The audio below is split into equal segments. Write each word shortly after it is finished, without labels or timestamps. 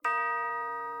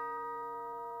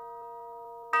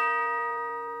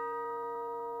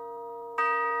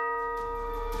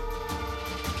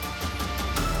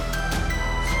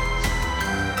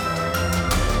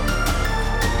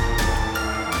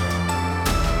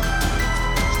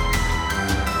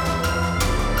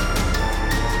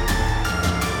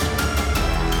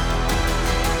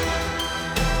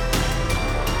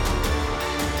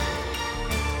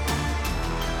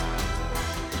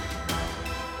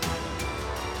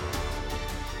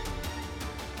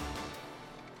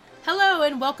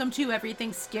and welcome to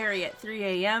Everything Scary at 3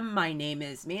 a.m. My name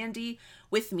is Mandy.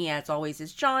 With me, as always,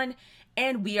 is John,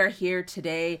 and we are here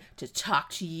today to talk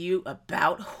to you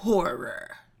about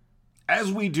horror.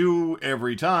 As we do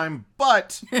every time,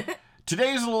 but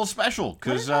today is a little special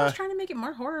because I was trying to make it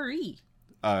more horror-y.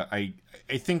 I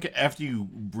think after you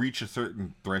reach a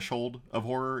certain threshold of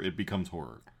horror, it becomes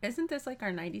horror. Isn't this like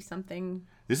our 90-something?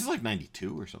 This is like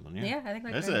 92 or something, yeah. Yeah, I think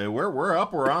like we're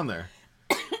up, we're on there.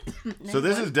 So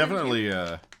this is definitely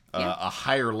a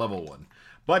higher level one.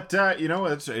 But,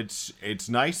 it's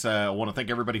nice. I want to thank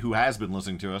everybody who has been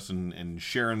listening to us and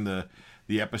sharing the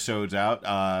episodes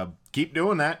out. Keep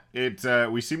doing that.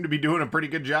 We seem to be doing a pretty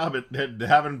good job at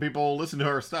having people listen to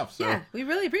our stuff. So yeah, we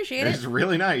really appreciate it. It's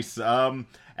really nice.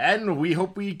 And we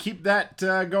hope we keep that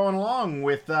going along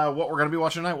with what we're going to be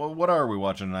watching tonight. What are we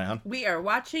watching tonight, hon? We are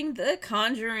watching The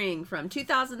Conjuring from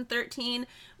 2013.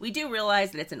 We do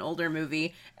realize that it's an older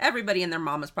movie. Everybody and their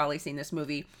mom has probably seen this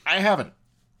movie. I haven't.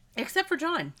 Except for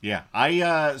John.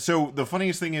 Yeah. So the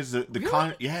funniest thing is so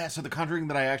The Conjuring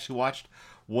that I actually watched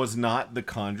was not The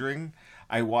Conjuring.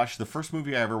 The first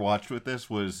movie I ever watched with this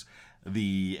was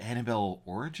the Annabelle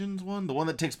Origins one, the one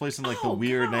that takes place in like the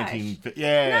weird 1950s.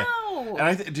 Yeah. No.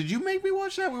 And did you make me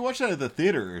watch that? We watched that at the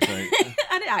theater or something.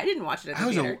 I didn't watch it at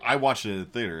the theater. I watched it at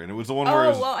the theater, and it was the one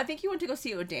where I think you went to go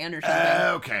see it with Dan or something.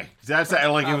 Okay. That's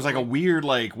like it was like a weird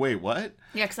like, wait, what?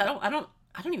 Yeah, because I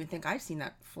don't even think I've seen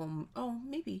that film. Oh,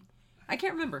 maybe. I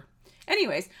can't remember.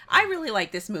 Anyways, I really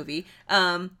like this movie.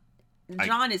 John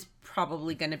is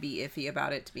probably going to be iffy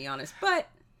about it, to be honest, but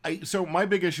so my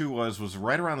big issue was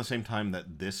right around the same time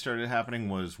that this started happening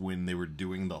was when they were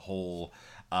doing the whole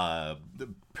the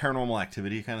Paranormal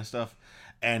Activity kind of stuff,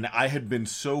 and I had been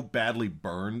so badly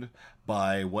burned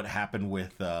by what happened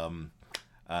with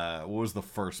what was the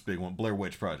first big one, Blair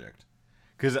Witch Project.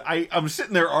 Because I'm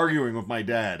sitting there arguing with my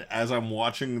dad as I'm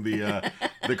watching the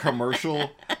commercial.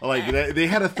 Like, they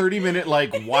had a 30-minute,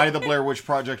 like, why the Blair Witch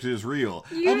Project is real.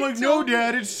 I'm like, no,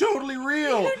 Dad, it's totally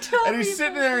real. And he's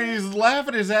sitting there and he's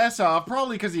laughing his ass off,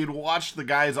 probably because he had watched the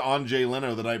guys on Jay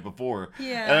Leno the night before.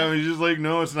 Yeah. And I was just like,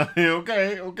 no, it's not.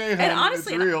 Okay, hon, and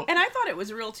honestly, it's real. And I thought it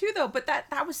was real, too, though. But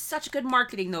that was such good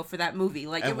marketing, though, for that movie.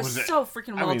 Like, it was so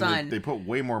freaking well done. They put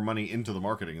way more money into the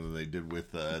marketing than they did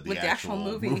with the actual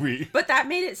movie. But that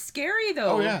made it scary,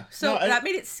 though. Oh, yeah. So that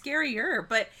made it scarier.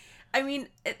 But, I mean,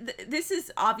 this is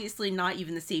obviously not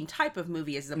even the same type of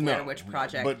movie as the Blair Witch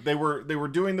Project. But they were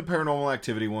doing the Paranormal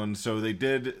Activity one, so they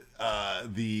did I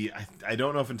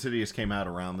don't know if Insidious came out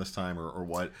around this time or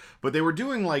what, but they were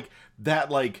doing like that,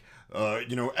 like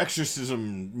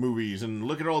exorcism movies, and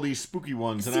look at all these spooky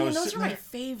ones. And those are my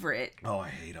favorite. Oh, I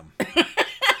hate them.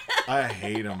 I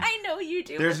hate them. I know you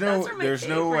do. There's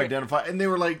no identify, and they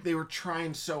were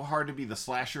trying so hard to be the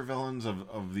slasher villains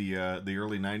of the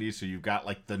early '90s. So you've got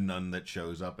like the nun that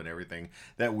shows up and everything.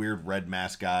 That weird red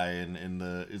mask guy and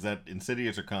is that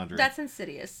Insidious or Conjuring? That's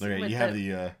Insidious. Okay, you have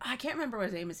the I can't remember what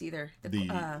his name is either.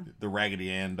 The Raggedy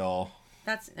Ann doll.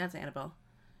 That's Annabelle.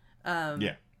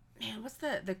 Yeah. Man, what's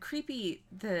the tiptoe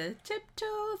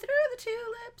through the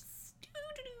tulips?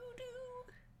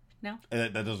 No,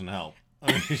 that doesn't help.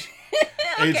 Okay.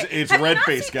 It's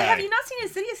red-faced guy. Have you not seen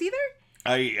Insidious either?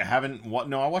 I haven't.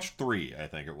 No, I watched 3. I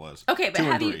think it was. Okay, but 2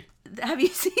 have and 3. you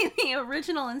seen the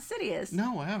original Insidious?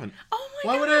 No, I haven't. Oh my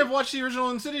god! Why would I have watched the original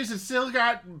Insidious? It's still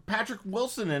got Patrick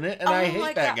Wilson in it, and I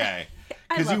hate that guy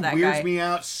because he weirds me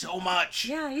out so much.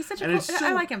 Yeah, he's such a cool.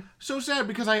 I like him. So sad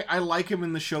because I like him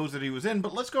in the shows that he was in.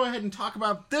 But let's go ahead and talk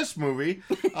about this movie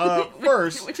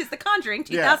first, which is The Conjuring,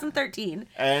 2013,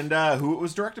 and who it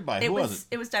was directed by. Who was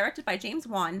it? It was directed by James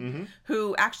Wan,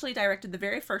 who actually directed the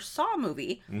very first Saw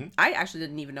movie. Mm-hmm. I actually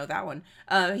didn't even know that one.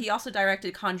 He also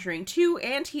directed Conjuring 2,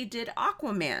 and he did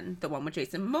Aquaman, the one with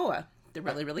Jason Momoa. The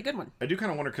really, really good one. I do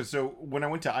kind of wonder, because when I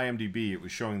went to IMDb, it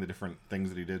was showing the different things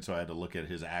that he did, so I had to look at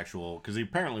his actual, because he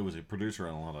apparently was a producer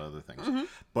on a lot of other things. Mm-hmm.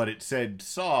 But it said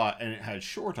Saw, and it had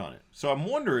short on it. So I'm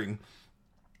wondering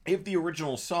if the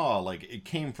original Saw, like, it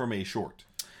came from a short.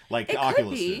 Like it Oculus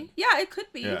could be. did. Yeah, it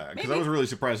could be. Yeah, because I was really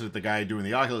surprised at the guy doing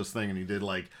the Oculus thing, and he did,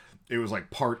 like, it was like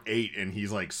part 8, and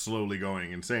he's like slowly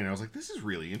going insane. I was like, this is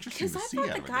really interesting to see. Because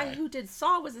I thought the guy who did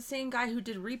Saw was the same guy who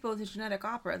did Repo: The Genetic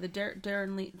Opera, the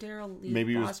Daryl Lee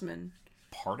Maybe Bosman.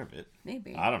 Part of it.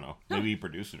 Maybe. I don't know. Maybe he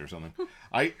produced it or something.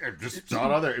 I just saw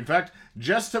it other. In fact,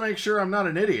 just to make sure I'm not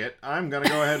an idiot, I'm going to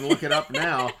go ahead and look it up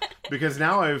now, because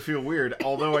now I feel weird.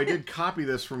 Although I did copy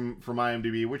this from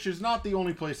IMDb, which is not the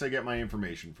only place I get my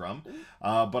information from.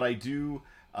 But I do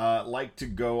like to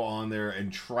go on there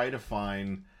and try to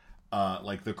find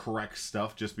like the correct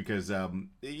stuff, just because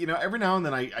every now and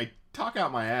then I talk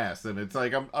out my ass, and it's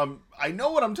like I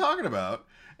know what I'm talking about,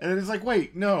 and then it's like,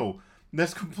 wait, no,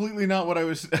 That's completely not what I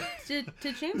was. Did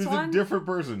James He's Wan? a different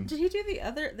person. Did he do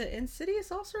the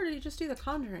Insidious also, or did he just do The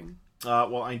Conjuring?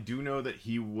 Well, I do know that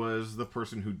he was the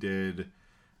person who did.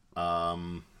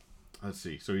 Let's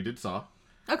see. So he did Saw.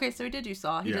 Okay, so he did do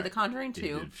Saw. He did The Conjuring 2. He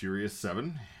did Furious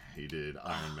 7. He did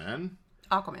Iron Man.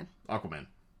 Aquaman.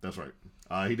 That's right.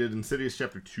 He did Insidious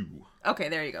Chapter 2. Okay,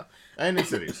 there you go. And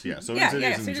Insidious, yeah. So Yeah, Insidious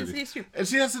yeah, and so he did Insidious. Insidious too. And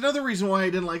see, that's another reason why I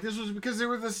didn't like this, was because they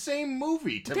were the same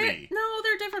movie to me. No,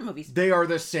 they're different movies. They are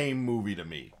the same movie to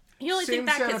me. You only Same think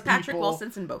that set because of Patrick people.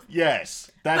 Wilson's in both.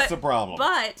 Yes, that's the problem.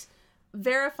 But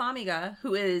Vera Farmiga,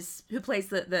 who plays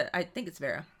the I think it's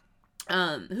Vera,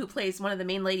 who plays one of the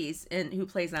main ladies and who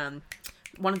plays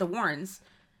one of the Warrens.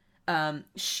 It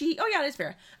is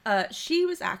Vera. She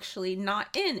was actually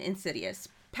not in Insidious.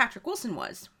 Patrick Wilson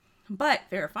was. But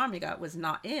Vera Farmiga was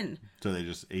not in. So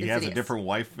he has a different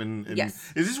wife and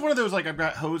yes. Is this one of those like I've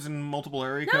got hoes in multiple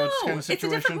area codes kind of situation? It's a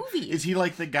different movie. Is he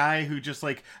like the guy who just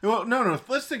like no,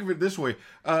 let's think of it this way.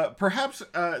 Perhaps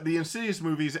the Insidious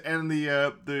movies and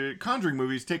the Conjuring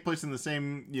movies take place in the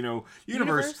same,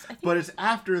 universe, but it's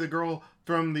after the girl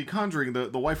from The Conjuring, the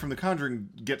wife from The Conjuring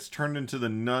gets turned into the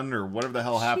nun or whatever the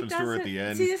hell happens to her at the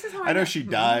end. See, this is how I know she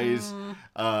dies.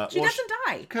 She doesn't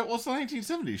die. Well, it's the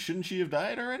 1970s. Shouldn't she have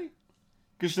died already?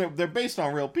 Because they're based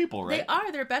on real people, right? They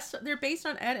are. They're based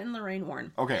on Ed and Lorraine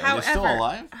Warren. Okay, are they still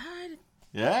alive?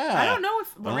 Yeah. I don't know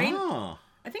if Lorraine... Oh.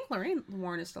 I think Lorraine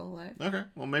Warren is still alive. Okay.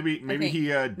 Well, maybe he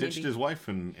ditched his wife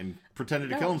and pretended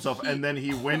to kill himself, and then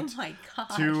he went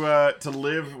to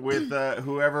live with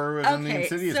whoever was in the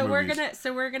Insidious movies.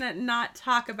 So we're gonna not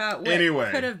talk about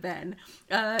what could have been.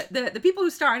 The people who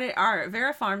starred it are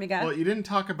Vera Farmiga. Well, you didn't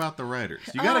talk about the writers.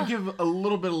 You got to give a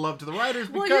little bit of love to the writers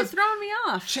because you're throwing me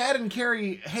off. Chad and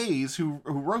Carrie Hayes, who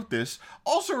wrote this,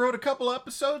 also wrote a couple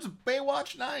episodes of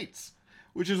Baywatch Nights,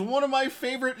 which is one of my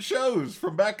favorite shows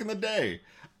from back in the day.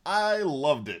 I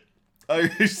loved it.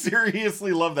 I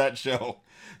seriously love that show.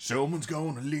 Someone's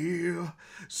gonna live,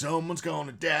 someone's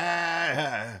gonna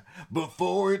die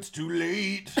before it's too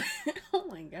late. Oh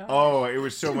my god. Oh, it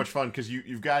was so much fun because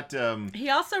you've got. He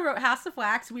also wrote House of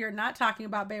Wax. We are not talking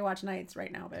about Baywatch Nights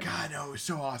right now, baby. God, no, it was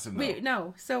so awesome.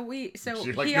 Though.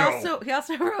 He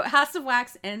also wrote House of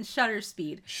Wax and Shutter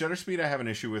Speed. Shutter Speed, I have an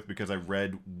issue with because I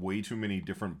read way too many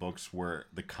different books where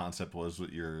the concept was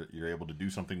that you're able to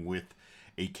do something with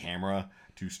a camera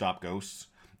to stop ghosts,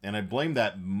 and I blame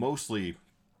that mostly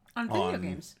on video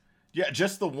games. Yeah,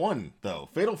 just the one though.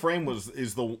 Fatal Frame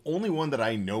is the only one that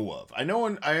I know of. I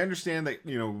understand that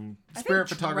spirit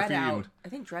photography. I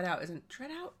think Dreadout isn't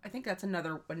Dreadout. I think that's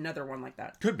another one like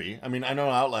that. Could be. I mean, I know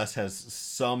Outlast has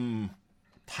some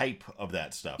type of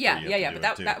that stuff. Yeah.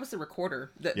 But that was the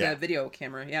recorder, the video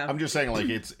camera. Yeah. I'm just saying, like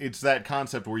it's that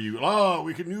concept where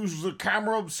we can use the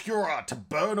camera obscura to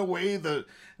burn away the.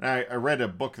 And I read a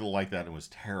book like that and it was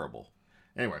terrible.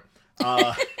 Anyway.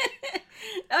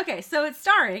 Okay, so it's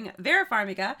starring Vera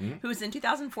Farmiga, who was in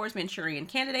 2004's Manchurian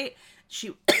Candidate. She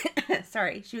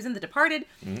was in The Departed,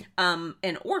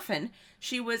 an Orphan.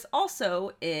 She was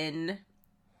also in,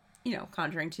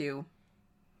 Conjuring 2.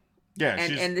 Yeah,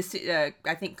 and this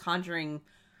I think Conjuring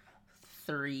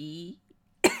 3.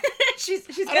 she's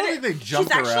I don't think they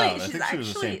jumped her out. I think she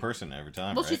was the same person every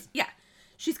time. Well, right?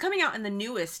 she's coming out in the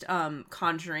newest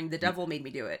Conjuring. The Devil Made Me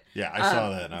Do It. Yeah, I saw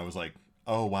that and I was like,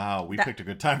 oh wow, we picked a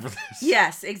good time for this.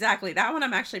 Yes, exactly. That one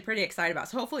I'm actually pretty excited about.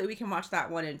 So hopefully we can watch that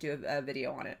one and do a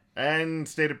video on it. And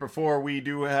stated before, we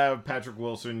do have Patrick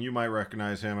Wilson. You might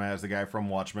recognize him as the guy from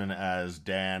Watchmen as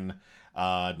Dan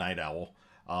Night Owl.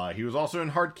 He was also in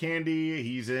Hard Candy.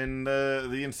 He's in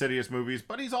the Insidious movies,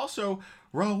 but he's also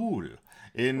Raoul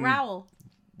in Raoul.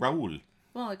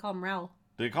 Well, they call him Raoul.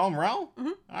 They call him Raoul?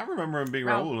 Mm-hmm. I remember him being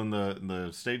Raoul in the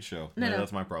stage show. No,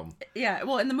 that's my problem. Yeah,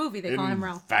 well, in the movie they call him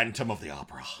Raoul. Phantom of the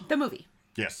Opera. The movie.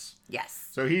 Yes.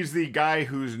 So he's the guy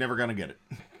who's never gonna get it.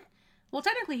 Well,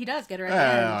 technically he does get her at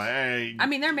the end. I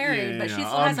mean, they're married, but she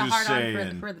still has a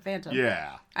hard-on for the Phantom.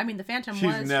 Yeah. I mean, the Phantom She's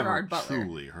was never Gerard Butler.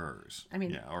 truly hers. I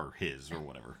mean, or his, or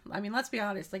whatever. I mean, let's be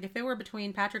honest. Like, if it were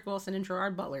between Patrick Wilson and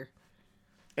Gerard Butler.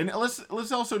 And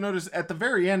let's also notice at the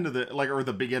very end of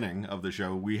the beginning of the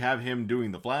show, we have him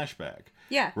doing the flashback.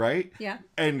 Yeah. Right? Yeah.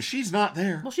 And she's not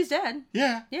there. Well, she's dead.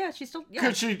 Yeah. Yeah, she's still...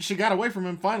 Because she got away from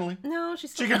him finally. No,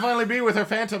 she's still... She can finally be with her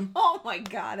Phantom. Oh my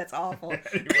god, that's awful.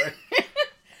 Anyway.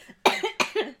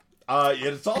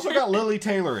 It's also got Lily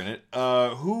Taylor in it,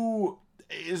 who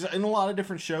is in a lot of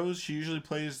different shows. She usually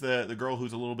plays the girl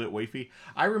who's a little bit wafy.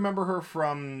 I remember her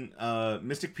from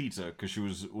Mystic Pizza because she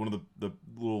was one of the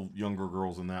little younger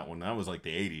girls in that one. That was like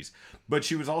the 80s. But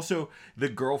she was also the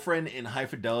girlfriend in High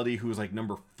Fidelity who was like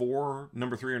number 3 or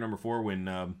number 4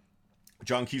 when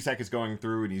John Cusack is going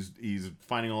through and he's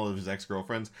finding all of his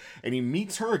ex-girlfriends, and he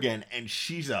meets her again, and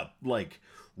she's a like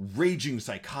raging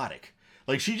psychotic.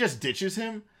 Like, she just ditches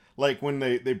him, like when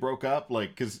they broke up, like,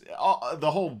 because the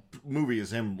whole movie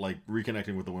is him like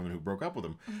reconnecting with the women who broke up with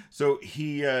him. So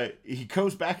he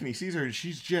goes back and he sees her, and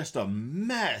she's just a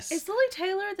mess. Is Lily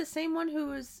Taylor the same one who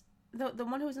was the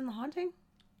one who was in The Haunting?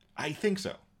 I think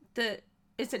so.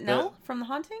 Is it Nell from The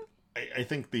Haunting? I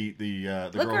think the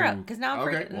look girl her up, because now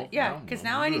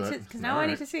I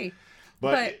need to see.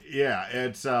 But yeah,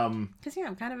 it's because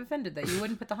I'm kind of offended that you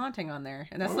wouldn't put The Haunting on there,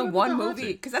 and that's the one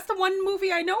movie, because that's the one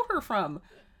movie I know her from.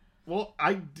 Well,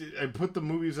 I put the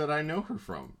movies that I know her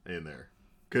from in there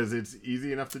because it's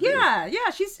easy enough to do. Yeah,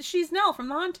 she's Nell from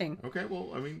The Haunting. Okay,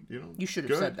 well, I mean, you should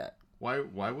have said that. Why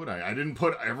would I? I didn't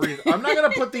put every. I'm not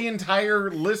gonna put the entire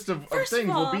list of things.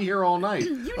 We'll be here all night.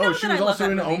 She was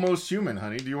also in Almost Human,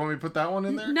 honey. Do you want me to put that one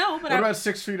in there? No, but what about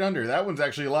 6 Feet Under? That one's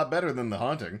actually a lot better than The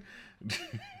Haunting.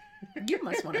 You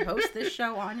must want to host this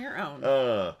show on your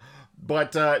own.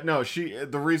 But no,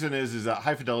 the reason is that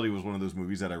High Fidelity was one of those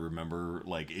movies that I remember,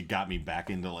 like, it got me back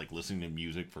into like listening to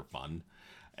music for fun.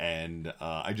 And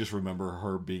I just remember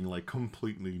her being like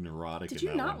completely neurotic. Did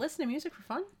you not listen to music for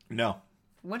fun? No.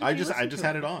 What did I just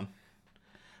had it on.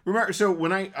 Remember, so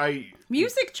when I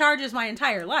music charges my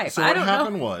entire life. So what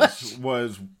happened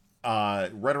was right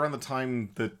around the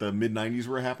time that the mid-90s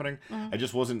were happening,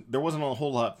 there wasn't a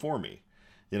whole lot for me.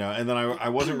 And then I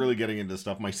wasn't really getting into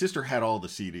stuff. My sister had all the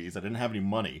CDs. I didn't have any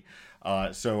money.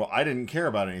 So I didn't care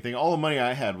about anything. All the money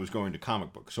I had was going to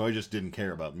comic books. So I just didn't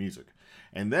care about music.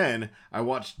 And then I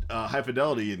watched High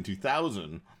Fidelity in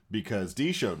 2000 because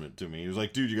Dee showed it to me. He was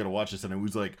like, dude, you got to watch this. And I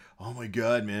was like, oh my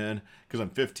God, man. Because I'm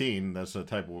 15. That's the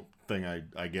type of thing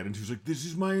I get into. He's like, this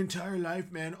is my entire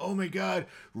life, man. Oh my God.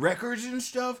 Records and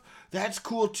stuff? That's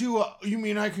cool too. You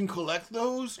mean I can collect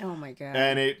those? Oh my God.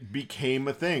 And it became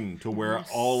a thing to where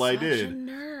all I did a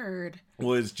nerd.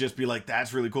 was just be like,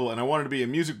 that's really cool. And I wanted to be a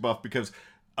music buff because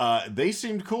they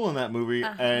seemed cool in that movie.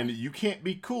 And you can't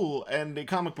be cool and a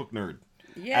comic book nerd.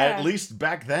 Yeah. At least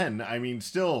back then. I mean,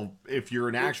 still, if you're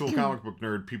an actual comic book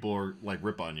nerd, people are like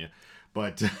rip on you.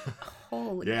 But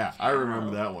holy yeah, cow. I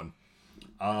remember that one.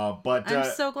 But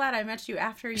I'm so glad I met you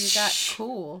after you got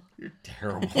cool. You're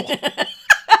terrible.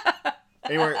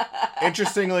 Anyway,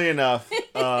 interestingly enough,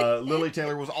 Lily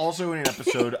Taylor was also in an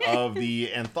episode of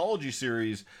the anthology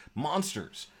series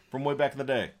Monsters from way back in the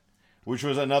day, which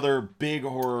was another big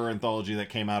horror anthology that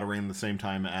came out around the same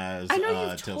time as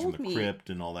Tales from the Crypt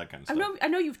and all that kind of stuff. I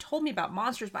know you've told me about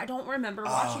Monsters, but I don't remember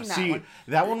watching that one.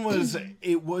 That one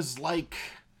was like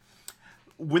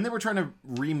when they were trying to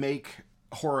remake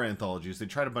horror anthologies, they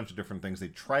tried a bunch of different things. They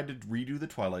tried to redo The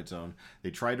Twilight Zone.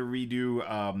 They tried to redo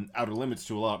Outer Limits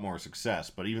to a lot more success,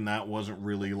 but even that wasn't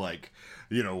really like,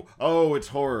 it's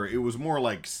horror. It was more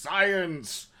like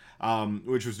science.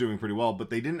 Which was doing pretty well,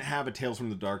 but they didn't have a Tales from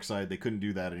the Dark Side. They couldn't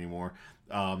do that anymore.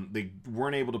 They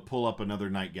weren't able to pull up another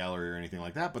Night Gallery or anything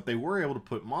like that, but they were able to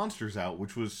put Monsters out,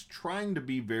 which was trying to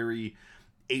be very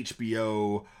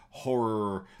HBO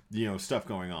horror, stuff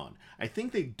going on. I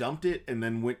think they dumped it and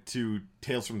then went to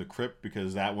Tales from the Crypt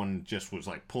because that one just was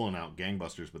like pulling out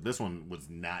gangbusters, but this one was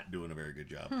not doing a very good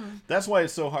job. That's why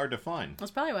it's so hard to find. That's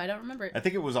probably why I don't remember it. I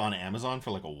think it was on Amazon for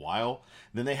like a while.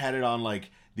 Then they had it on like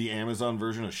the Amazon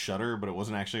version of Shudder, but it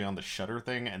wasn't actually on the Shudder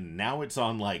thing, and now it's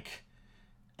on like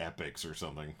Epix or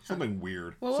something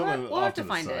weird. Well, we'll have to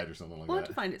find it. Or something like we'll have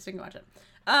to find it so you can watch it.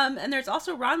 And there's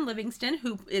also Ron Livingston,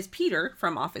 who is Peter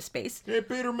from Office Space. Hey,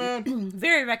 Peter, man.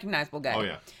 Very recognizable guy. Oh,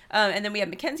 yeah. And then we have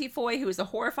Mackenzie Foy, who is the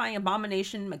horrifying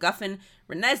abomination MacGuffin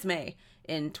Renesmee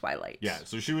in Twilight. Yeah,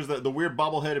 so she was the weird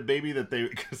bobble-headed baby that they...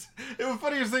 Because the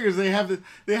funniest thing is they have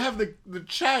the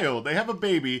child, they have a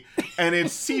baby, and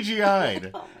it's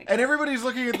CGI'd. Oh my God. And everybody's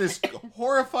looking at this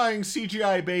horrifying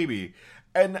CGI baby.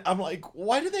 And I'm like,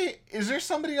 is there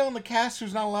somebody on the cast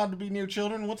who's not allowed to be near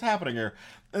children? What's happening here?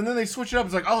 And then they switch it up.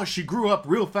 It's like, oh, she grew up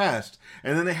real fast.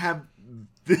 And then they have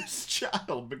this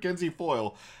child, Mackenzie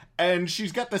Foyle, and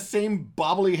she's got the same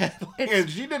bobbly head. And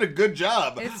she did a good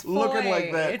job looking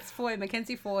like that. It's Foy,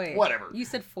 Mackenzie Foy. Whatever. You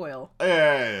said Foyle.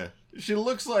 Yeah. She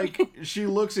looks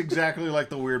exactly like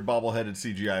the weird bobbleheaded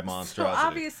CGI monstrosity. So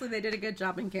obviously they did a good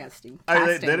job in casting.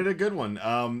 They did a good one.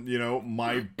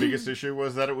 My biggest issue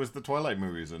was that it was the Twilight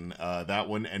movies, and that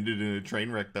one ended in a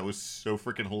train wreck that was so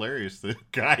freaking hilarious.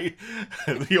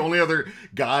 The only other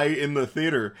guy in the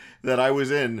theater that I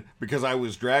was in, because I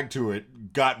was dragged to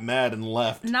it, got mad and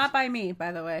left. Not by me,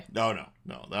 by the way. No,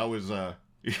 that was that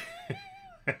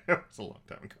was a long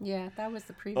time ago. Yeah, that was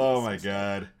the previous. Oh my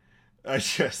God,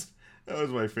 that was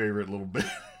my favorite little bit.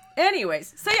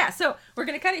 Anyways, so we're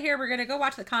going to cut it here. We're going to go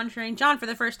watch The Conjuring. John for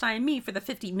the first time, me for the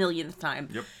 50 millionth time.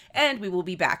 Yep. And we will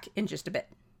be back in just a bit.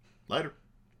 Later.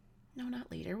 No,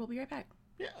 not later. We'll be right back.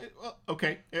 Yeah, well,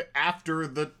 okay. After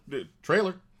the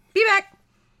trailer. Be back.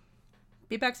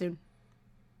 Be back soon.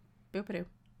 Boop-a-doo.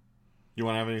 You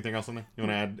want to have anything else on there? You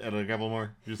want to add a couple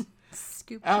more? Just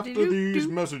Scoop. after these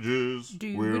messages,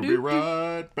 we'll be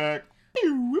right back.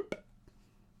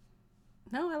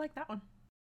 No, I like that one.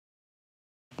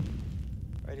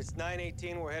 Right, it's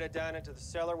 9:18. We're headed down into the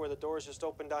cellar where the doors just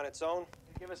opened on its own.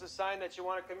 Give us a sign that you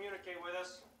want to communicate with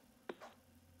us.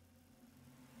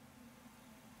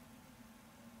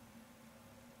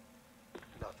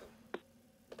 Nothing.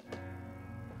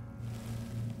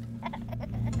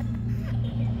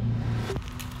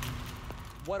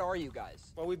 What are you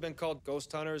guys? Well, we've been called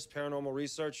ghost hunters, paranormal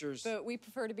researchers. But we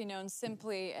prefer to be known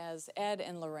simply as Ed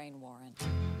and Lorraine Warren.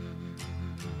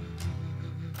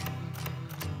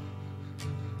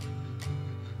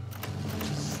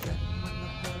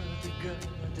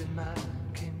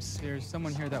 There's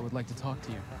someone here that would like to talk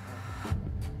to you.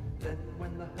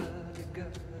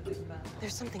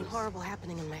 There's something horrible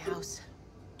happening in my house.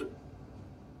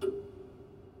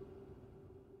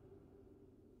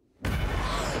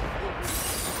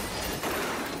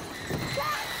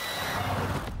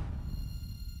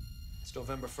 It's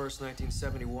November 1st,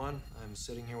 1971. I'm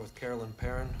sitting here with Carolyn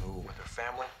Perrin, who, with her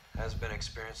family, has been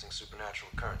experiencing supernatural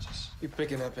occurrences. You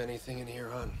picking up anything in here,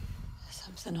 hon?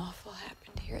 Something awful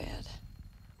happened here, Ed.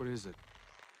 What is it?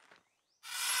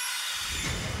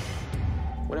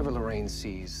 Whatever Lorraine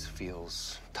sees,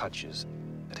 feels, touches,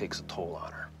 it takes a toll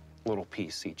on her. A little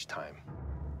piece each time.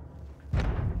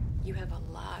 You have a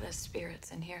lot of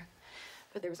spirits in here,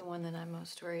 but there's one that I'm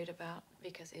most worried about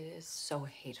because it is so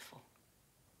hateful.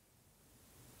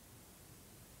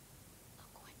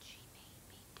 Look what she made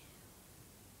me do.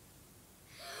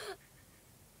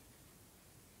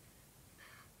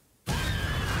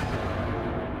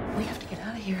 We have to get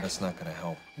out of here. That's not gonna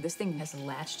help. This thing has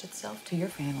latched itself to your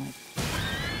family.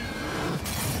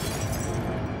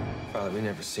 Father, we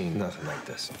never seen nothing like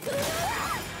this.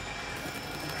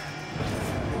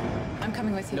 I'm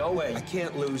coming with you. No way. I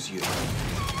can't lose you.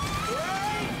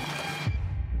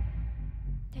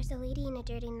 There's a lady in a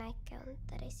dirty nightgown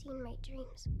that I see in my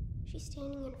dreams. She's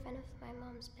standing in front of my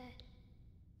mom's bed.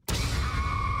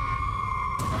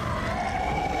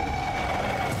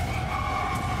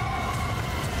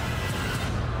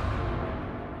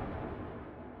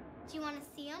 Do you want to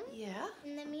see him? Yeah?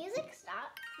 When the music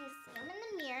stops, you see him in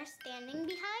the mirror standing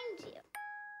behind you. Look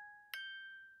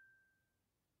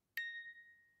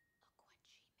what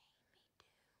she made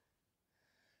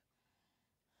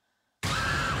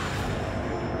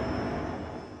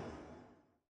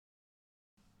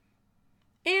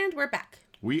me do. And we're back.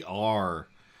 We are.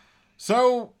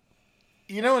 So,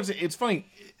 it's funny.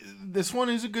 This one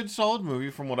is a good, solid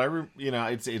movie from what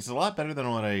it's a lot better than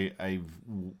what I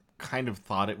kind of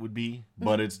thought it would be,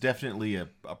 but it's definitely a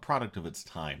product of its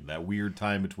time. That weird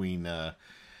time between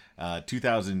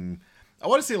 2000, I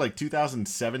want to say like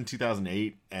 2007,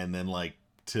 2008, and then like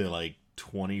to like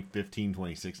 2015,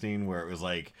 2016, where it was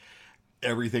like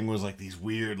everything was like these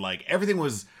weird, like everything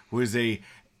was a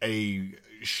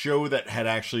show that had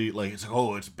actually like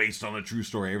it's based on a true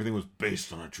story. Everything was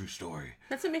based on a true story.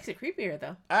 That's what makes it creepier,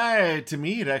 though. To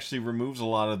me, it actually removes a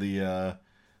lot of the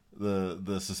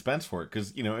suspense for it,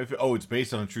 because if it's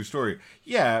based on a true story,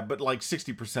 yeah, but like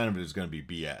 60% of it is going to be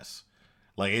BS.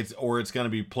 Like it's going to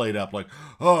be played up like,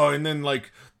 and then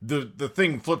like the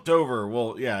thing flipped over.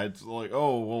 Well, yeah, it's like,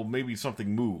 maybe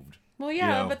something moved. Well,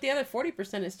 yeah, but the other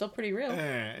 40% is still pretty real.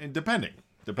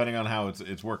 Depending on how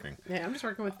it's working. Yeah, I'm just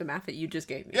working with the math that you just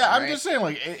gave me. Yeah, I'm just saying,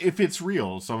 like, if it's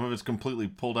real, some of it's completely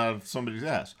pulled out of somebody's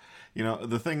ass.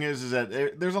 The thing is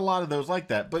that there's a lot of those like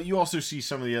that, but you also see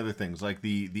some of the other things, like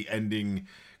the ending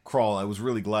crawl. I was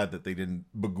really glad that they didn't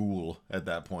Bagul at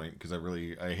that point, because I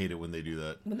hate it when they do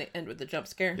that. When they end with the jump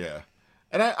scare. Yeah.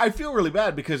 And I feel really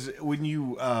bad, because when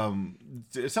you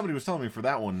somebody was telling me for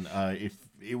that one, if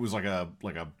it was like a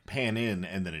pan in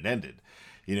and then it ended.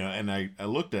 And I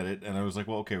looked at it and I was like,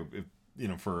 well, okay,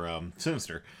 for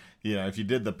Sinister, if you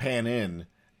did the pan in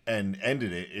and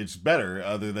ended it, it's better,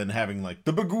 other than having like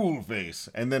the Bagul face.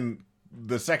 And then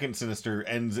the second Sinister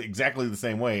ends exactly the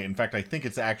same way. In fact, I think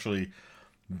it's actually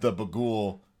the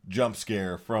Bagul jump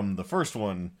scare from the first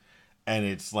one, and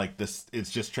it's like this,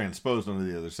 it's just transposed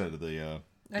onto the other side of the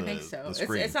I think so.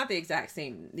 It's not the exact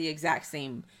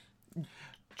same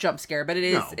jump scare, but it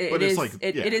is. No, but it's like,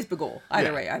 it is Bagul.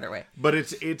 Either way. But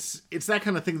it's that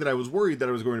kind of thing that I was worried that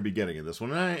I was going to be getting in this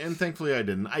one, and thankfully I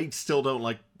didn't. I still don't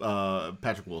like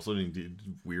Patrick Wilson.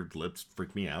 Weird lips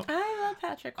freak me out. I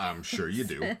Patrick. I'm sure you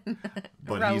do.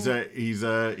 But he's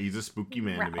a spooky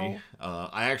man to me.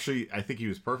 I think he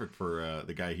was perfect for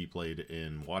the guy he played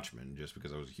in Watchmen, just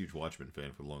because I was a huge Watchmen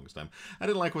fan for the longest time. I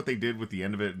didn't like what they did with the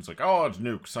end of it. It's like, oh, it's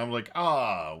nukes. I'm like,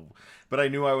 but I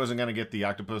knew I wasn't gonna get the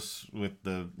octopus with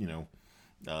the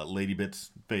Lady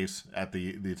Bits face at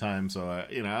the time, so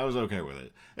I was okay with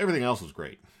it. Everything else was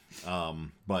great.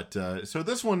 So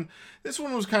this one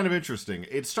was kind of interesting.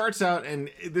 It starts out, and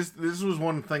this was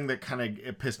one thing that kind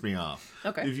of pissed me off.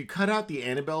 Okay. If you cut out the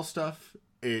Annabelle stuff,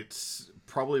 it's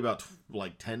probably about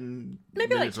 10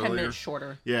 maybe minutes like 10 earlier. minutes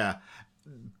shorter. Yeah.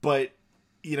 But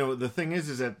the thing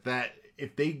is that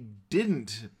if they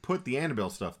didn't put the Annabelle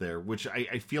stuff there, which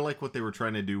I feel like what they were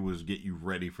trying to do was get you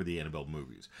ready for the Annabelle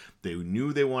movies. They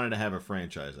knew they wanted to have a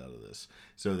franchise out of this.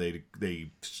 So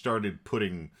they started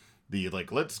putting the,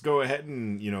 let's go ahead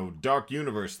and, dark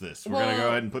universe this. We're going to go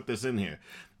ahead and put this in here.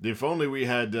 If only we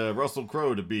had Russell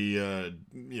Crowe to be,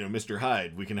 Mr.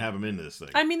 Hyde, we can have him into this thing.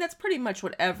 I mean, that's pretty much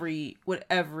what every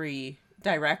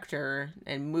director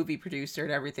and movie producer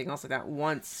and everything else like that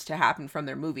wants to happen from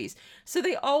their movies. So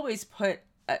they always put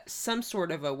some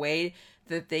sort of a way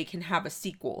that they can have a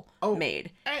sequel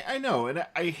made. I know, and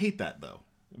I hate that, though,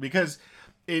 because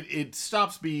it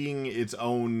stops being its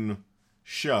own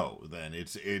show. Then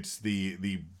it's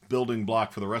the building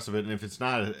block for the rest of it, and if it's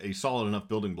not a solid enough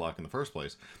building block in the first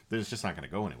place, then it's just not going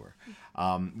to go anywhere.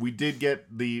 We did get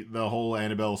the whole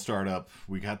Annabelle startup.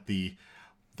 We got the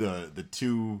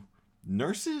two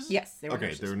nurses. Yes, they were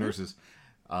nurses. They were nurses.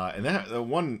 And that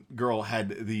one girl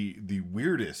had the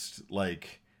weirdest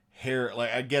hair.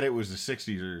 I get it was the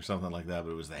 60s or something like that,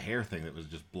 but it was the hair thing that was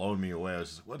just blowing me away. I was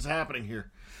just, what's happening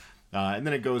here? And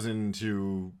then it goes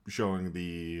into showing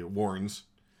the Warrens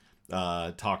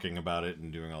talking about it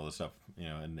and doing all this stuff,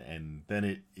 and then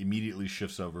it immediately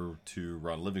shifts over to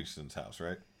Ron Livingston's house,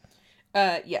 right?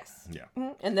 Yes. Yeah.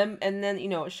 And then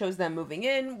it shows them moving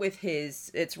in with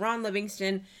it's Ron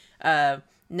Livingston,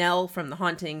 Nell from The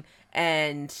Haunting,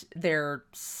 and their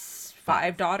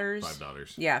 5 daughters. 5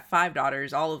 daughters. Yeah, 5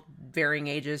 daughters, all of varying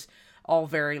ages, all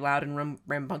very loud and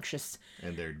rambunctious.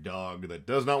 And their dog that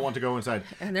does not want to go inside.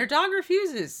 And their dog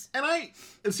refuses. And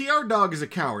our dog is a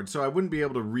coward, so I wouldn't be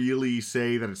able to really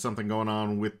say that it's something going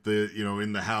on with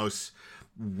in the house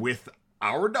with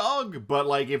our dog. But,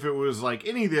 if it was,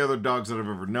 any of the other dogs that I've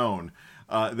ever known,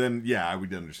 then, yeah, I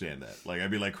would understand that.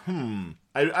 I'd be like,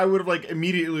 I would have,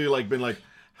 immediately, been like,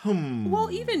 Well,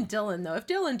 even Dylan, though. If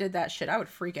Dylan did that shit, I would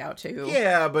freak out, too.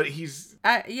 Yeah, but he's...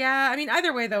 yeah, I mean,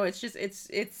 either way, though, it's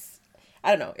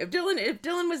I don't know. If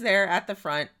Dylan was there at the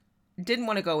front, didn't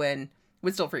want to go in,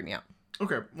 would still freak me out.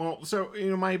 Okay, well, so,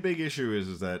 my big issue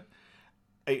is that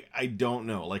I don't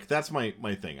know. That's my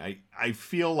thing. I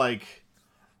feel like,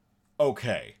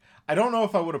 okay. I don't know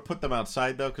if I would have put them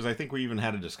outside, though, because I think we even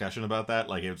had a discussion about that.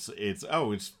 It's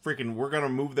freaking, we're going to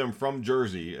move them from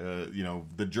Jersey,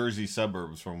 the Jersey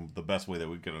suburbs, from the best way that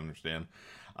we could understand,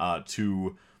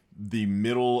 to the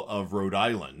middle of Rhode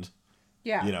Island.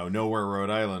 Yeah. Nowhere,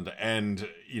 Rhode Island, and,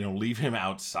 leave him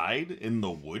outside in the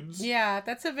woods. Yeah,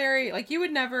 that's a very, you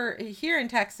would never, here in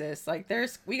Texas,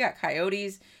 we got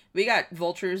coyotes, we got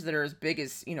vultures that are as big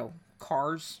as,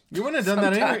 cars. You wouldn't have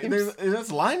done that anyway.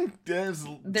 That's Lyme.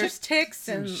 There's ticks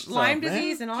and Lyme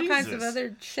disease and all kinds of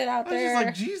other shit out there. I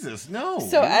was just Jesus, no.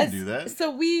 So wouldn't do that. So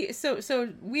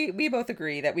we both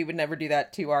agree that we would never do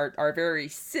that to our very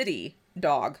city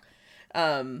dog.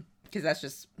 Because that's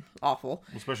just awful.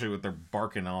 Especially with their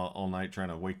barking all night trying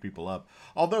to wake people up.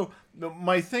 Although,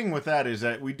 my thing with that is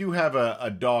that we do have a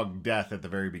dog death at the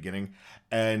very beginning.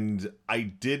 And I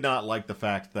did not like the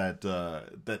fact that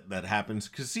that happens.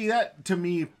 Because, see, that to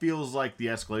me feels like the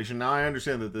escalation. Now, I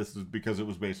understand that this is because it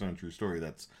was based on a true story.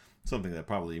 That's something that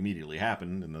probably immediately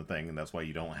happened in the thing. And that's why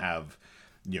you don't have,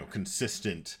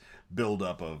 consistent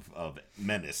buildup of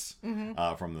menace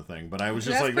from the thing. But I was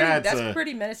just that's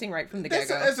pretty menacing right from the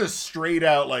get-go. That's a straight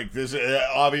out, this,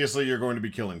 obviously you're going to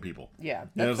be killing people. Yeah.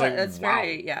 That's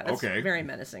very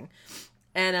menacing.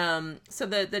 And so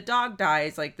the dog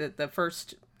dies after the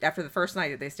first night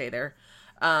that they stay there.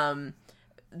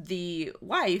 The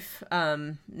wife,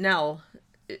 Nell,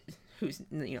 who's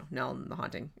Nell in The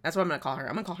Haunting. That's what I'm gonna call her.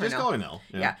 I'm gonna call her Just Nell. call her Nell.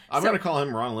 Yeah. I'm gonna call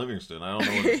him Ron Livingston. I don't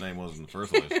know what his name was in the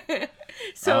first place.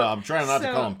 I'm trying not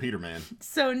to call him Peter Man.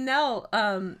 So Nell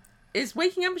is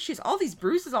waking up and she's all these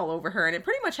bruises all over her, and it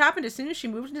pretty much happened as soon as she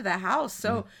moved into the house.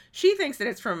 So she thinks that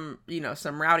it's from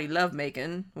some rowdy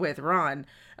lovemaking with Ron.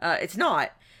 It's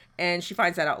not, and she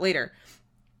finds that out later.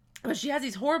 But she has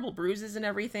these horrible bruises and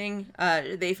everything.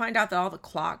 They find out that all the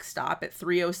clocks stop at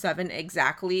 3:07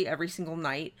 exactly every single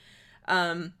night.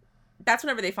 that's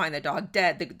whenever they find the dog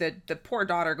dead. The poor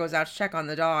daughter goes out to check on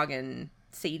the dog, and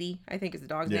Sadie, I think, is the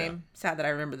dog's name. Sad that I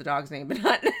remember the dog's name, but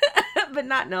not but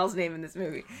not Nell's name in this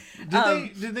movie.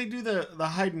 Did they do the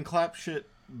hide and clap shit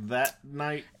that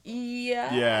night?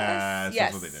 Yes.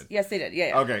 That's what they did. Yes, they did.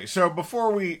 Yeah. Okay, so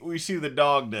before we see the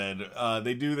dog dead,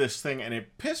 they do this thing, and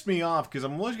it pissed me off because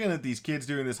I'm looking at these kids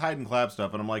doing this hide and clap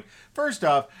stuff, and I'm like, first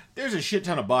off, there's a shit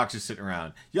ton of boxes sitting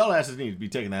around. Y'all asses need to be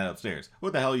taking that upstairs.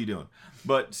 What the hell are you doing?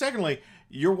 But secondly,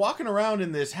 you're walking around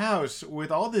in this house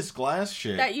with all this glass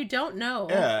shit that you don't know.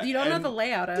 Yeah, You don't know the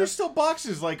layout of. There's still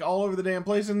boxes like all over the damn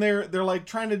place, and they're like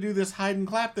trying to do this hide and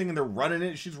clap thing, and they're running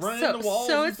it. She's running into walls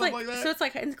and stuff like that. So it's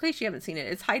like, in case you haven't seen it,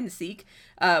 it's hide and seek,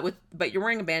 but you're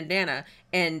wearing a bandana,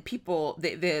 and people,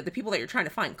 the people that you're trying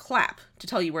to find clap to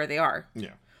tell you where they are.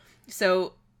 Yeah.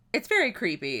 So it's very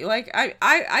creepy. Like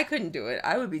I couldn't do it.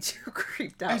 I would be too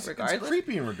creeped out regardless. It's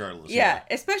creepy and regardless. Yeah,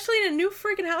 especially in a new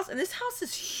freaking house, and this house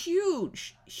is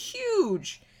huge,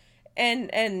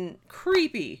 and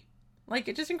creepy. Like,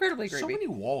 it's just incredibly creepy. So many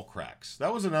wall cracks.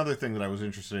 That was another thing that I was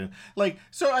interested in. Like,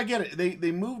 so I get it.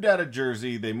 They moved out of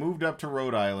Jersey. They moved up to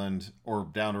Rhode Island, or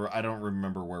down to, I don't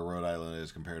remember where Rhode Island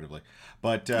is comparatively.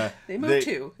 But they moved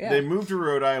to. Yeah. They moved to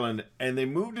Rhode Island, and they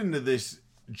moved into this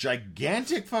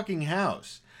gigantic fucking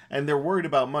house. And they're worried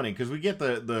about money, because we get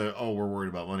the we're worried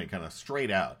about money kind of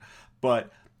straight out. But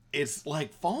it's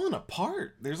like falling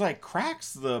apart. There's like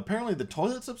cracks. Apparently the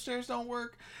toilets upstairs don't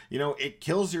work. You know, it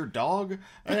kills your dog.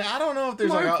 I don't know if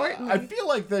there's I feel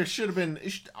like there should have been.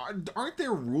 Aren't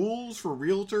there rules for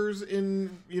realtors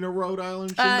in Rhode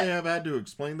Island? Shouldn't they have had to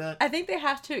explain that? I think they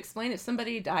have to explain if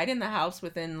somebody died in the house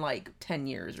within like 10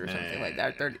 years or something like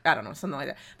that. 30, I don't know, something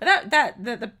like that.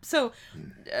 But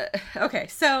okay,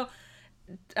 so.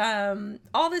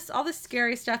 All this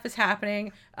scary stuff is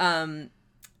happening.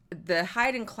 The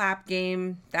hide and clap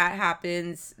game that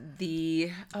happens.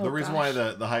 The reason why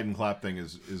the hide and clap thing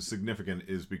is significant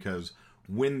is because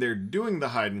when they're doing the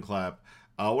hide and clap,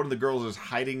 one of the girls is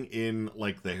hiding in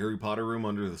like the Harry Potter room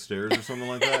under the stairs or something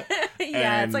like that.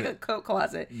 Yeah, it's like a coat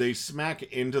closet. They smack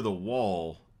into the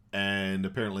wall. And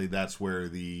apparently that's where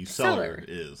the cellar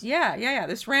is. Yeah.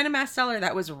 This random ass cellar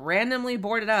that was randomly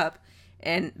boarded up.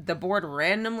 And the board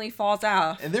randomly falls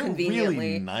out. And they're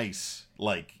really nice,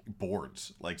 like,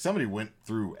 boards. Like, somebody went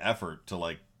through effort to,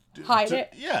 like... hide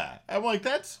it? Yeah. I'm like,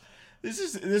 this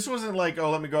wasn't like,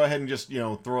 oh, let me go ahead and just,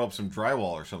 throw up some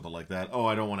drywall or something like that. Oh,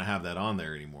 I don't want to have that on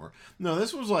there anymore. No,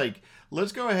 this was like,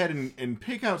 let's go ahead and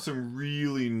pick out some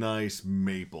really nice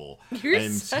maple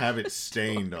have it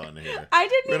stained on here.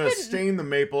 We're going to stain the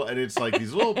maple, and it's like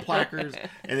these little placards,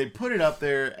 and they put it up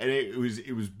there, and it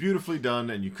was beautifully done,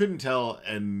 and you couldn't tell,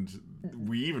 and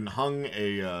we even hung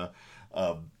a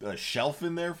shelf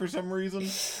in there for some reason.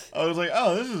 I was like,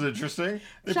 oh, this is interesting.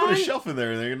 They put a shelf in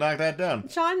there and they can knock that down.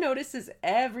 Sean notices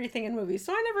everything in movies,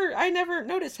 so I never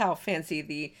noticed how fancy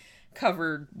the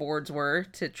covered boards were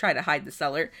to try to hide the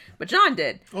cellar, but John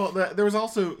did. Well, there was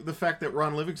also the fact that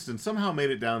Ron Livingston somehow made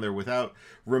it down there without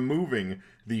removing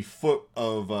the foot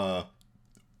of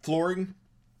flooring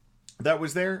that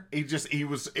was there. He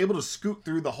was able to scoot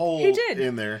through the hole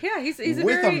in there. Yeah, he's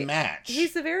with a match.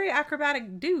 He's a very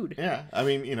acrobatic dude. Yeah, I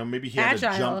mean, maybe he had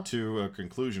to jump to a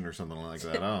conclusion or something like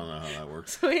that. I don't know how that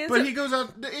works.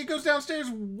 He goes downstairs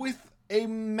with a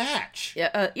match.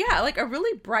 Yeah, like a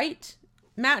really bright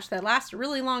match that lasts a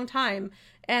really long time,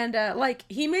 and like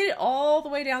he made it all the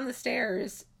way down the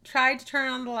stairs, tried to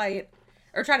turn on the light.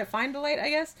 Or try to find the light, I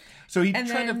guess. So he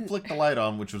tried to flick the light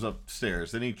on, which was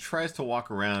upstairs. Then he tries to walk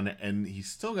around, and he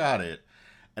still got it.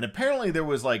 And apparently there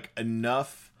was, like,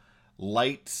 enough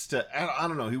lights to... I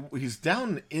don't know. He's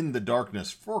down in the darkness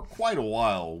for quite a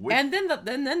while. And then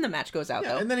the match goes out,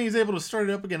 though. And then he's able to start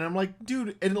it up again. And I'm like,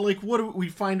 dude... And, like, what do we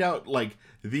find out, like,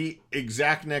 the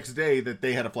exact next day that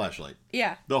they had a flashlight?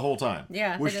 Yeah. The whole time.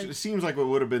 Yeah. Which seems like what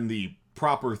would have been the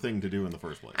proper thing to do in the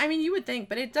first place. I mean, you would think,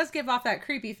 but it does give off that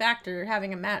creepy factor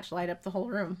having a match light up the whole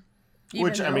room.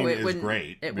 Which, I mean, is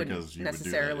great. It wouldn't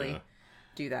necessarily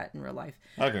do that in real life.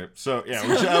 Okay, so, yeah,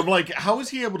 which I'm like, how is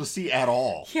he able to see at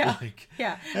all? Yeah,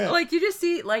 Like, you just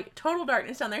see, like, total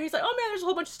darkness down there. He's like, oh, man, there's a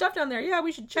whole bunch of stuff down there. Yeah,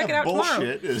 we should check it out tomorrow.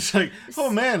 Bullshit. It's like, oh,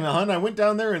 man, hon, I went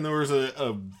down there and there was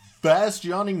a vast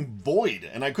yawning void,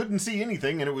 and I couldn't see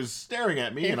anything, and it was staring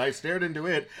at me, and I stared into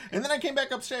it, and then I came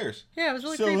back upstairs. Yeah, it was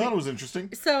really creepy. So that was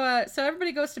interesting. So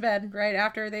everybody goes to bed right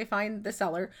after they find the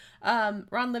cellar.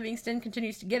 Ron Livingston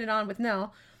continues to get it on with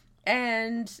Nell,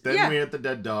 and then we get the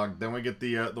dead dog. Then we get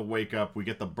the wake up. We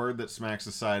get the bird that smacks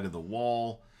the side of the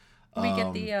wall.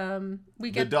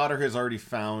 The daughter has already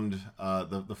found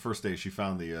the first day she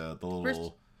found the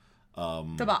little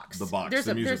the box. There's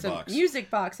a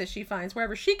music box that she finds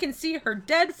wherever she can see her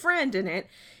dead friend in it.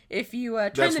 If you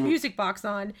turn the music box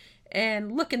on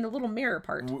and look in the little mirror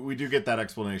part. We do get that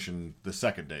explanation the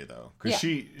second day though, because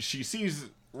she sees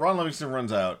Ron Livingston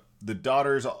runs out. The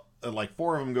daughters, like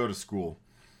 4 of them, go to school.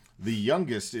 The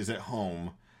youngest is at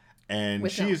home, and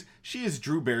she is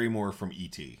Drew Barrymore from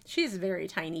E.T. She's very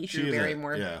tiny Drew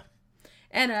Barrymore. Yeah.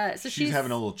 And so she's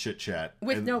having a little chit chat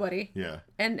with nobody. Yeah.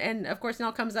 And of course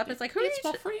Nell comes up. And it's like, who are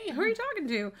you talking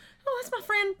to? Oh, that's my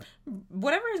friend,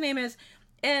 whatever his name is.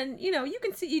 And you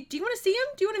can see. Do you want to see him?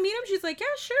 Do you want to meet him? She's like, yeah,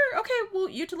 sure. Okay. Well,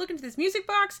 you have to look into this music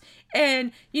box,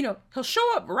 and he'll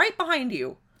show up right behind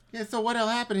you. Yeah. So what'll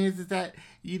happen is that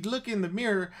you'd look in the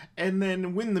mirror, and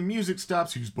then when the music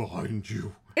stops, he's behind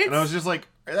you. And I was just like,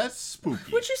 that's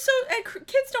spooky. Which is so. And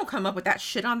kids don't come up with that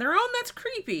shit on their own. That's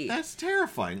creepy. That's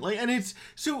terrifying. And it's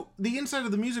so the inside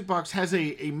of the music box has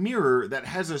a mirror that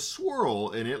has a swirl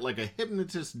in it, like a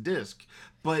hypnotist disc,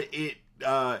 but it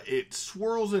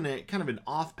swirls in a kind of an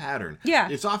off pattern. Yeah.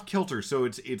 It's off kilter, so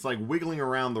it's like wiggling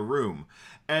around the room.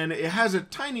 And it has a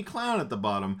tiny clown at the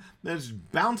bottom that's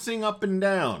bouncing up and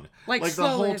down. Like the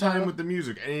whole time with the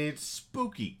music. And it's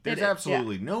spooky. There's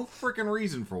absolutely no freaking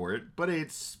reason for it, but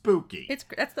it's spooky.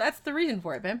 That's the reason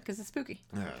for it, Ben, because it's spooky.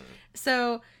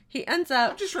 So he ends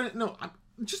up... I'm just trying to...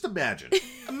 Just imagine.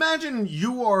 Imagine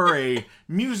you are a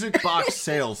music box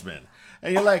salesman.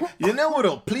 And you're like, you know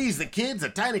what'll please the kids? A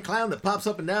tiny clown that pops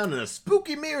up and down in a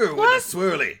spooky mirror with a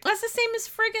swirly. That's the same as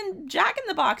friggin' Jack in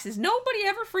the Boxes. Nobody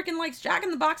ever freaking likes Jack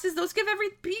in the Boxes. Those give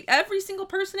every single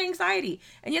person anxiety.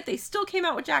 And yet they still came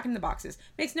out with Jack in the Boxes.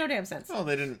 Makes no damn sense. Well,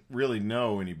 they didn't really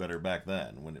know any better back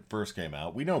then when it first came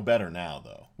out. We know better now,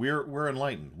 though. We're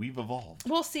enlightened. We've evolved.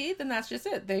 Well, see, then that's just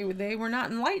it. They were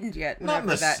not enlightened yet.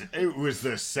 It was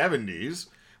the 70s.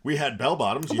 We had bell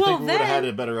bottoms. You think we would have had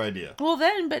a better idea? Well,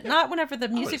 then, but not whenever the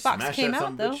music box came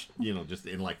out, though. Bitch, just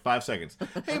in like 5 seconds.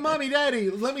 Hey, mommy, daddy,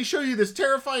 let me show you this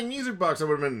terrifying music box. I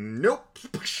would have been, nope.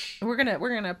 We're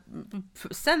gonna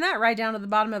send that right down to the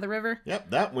bottom of the river.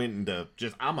 Yep, that went into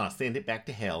I'm gonna send it back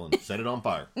to hell and set it on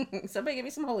fire. Somebody give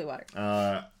me some holy water.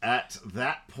 At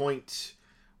that point,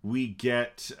 we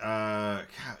get.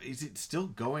 Is it still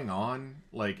going on?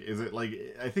 Is it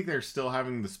I think they're still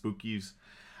having the spookies.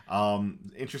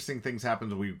 Interesting things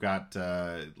happen. We've got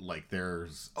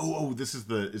there's is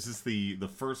this the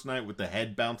first night with the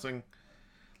head bouncing?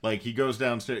 He goes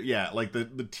downstairs. Yeah,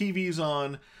 the TV's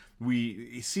on.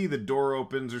 We see the door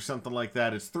opens or something like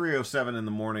that. It's 3:07 in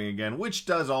the morning again, which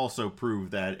does also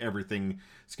prove that everything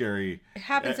scary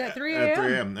happens at 3 a.m. At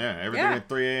 3 a.m. Yeah, everything at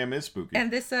 3 a.m. is spooky. And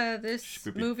this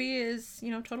movie is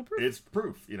total proof. It's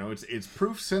proof. It's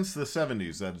proof since the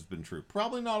 70s that has been true.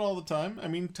 Probably not all the time. I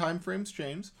mean, time frames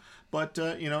change, but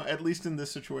at least in this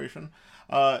situation.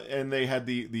 And they had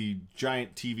the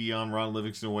giant TV on. Ron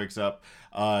Livingston wakes up.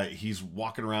 He's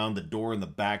walking around. The door in the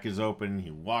back is open.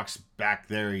 He walks back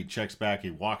there. He checks back.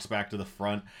 He walks back to the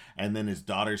front. And then his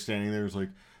daughter's standing there. Is like,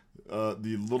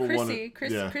 the little Chrissy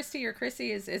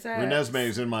is Renesmee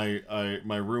is in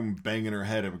my room banging her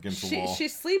head up against the wall.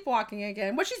 She's sleepwalking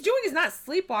again. What she's doing is not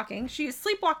sleepwalking. She is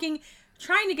sleepwalking,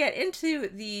 trying to get into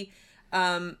the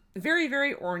very,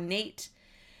 very ornate...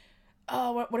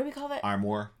 what do we call that?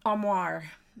 Armoire.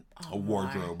 A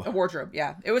wardrobe. A wardrobe,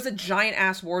 yeah. It was a giant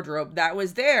ass wardrobe that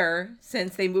was there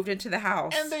since they moved into the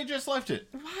house. And they just left it.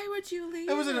 Why would you leave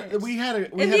it? We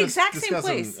had the exact same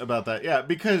place about that. Yeah,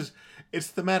 because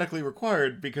it's thematically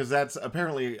required, because that's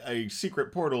apparently a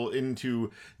secret portal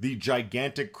into the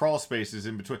gigantic crawl spaces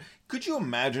in between. Could you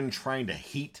imagine trying to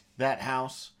heat that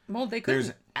house? Well, they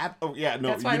couldn't. You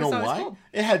know why?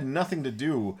 It had nothing to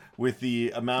do with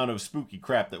the amount of spooky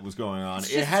crap that was going on.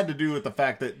 It had to do with the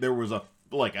fact that there was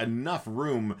enough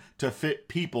room to fit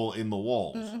people in the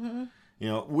walls. Mm-hmm.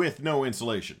 With no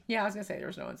insulation. Yeah, I was gonna say there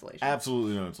was no insulation.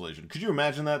 Absolutely no insulation. Could you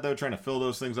imagine that though? Trying to fill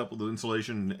those things up with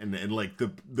insulation and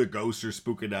the ghosts are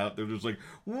spooking out. They're just like,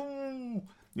 woo!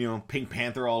 Pink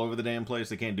Panther all over the damn place.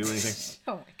 They can't do anything.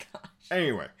 Oh my gosh.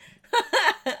 Anyway.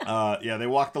 They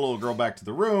walk the little girl back to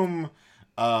the room.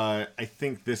 I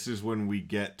think this is when we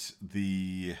get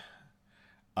the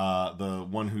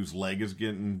one whose leg is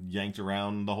getting yanked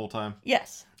around the whole time.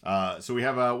 Yes. So we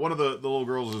have one of the little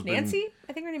girls has Nancy?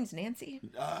 I think her name's Nancy.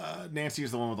 Nancy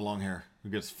is the one with the long hair who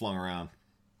gets flung around.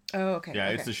 Oh, okay. Yeah,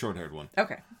 it's the short-haired one.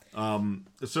 Okay.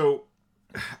 So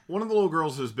one of the little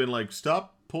girls has been like,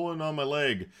 stop pulling on my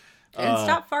leg. And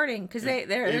stop farting, because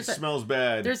it smells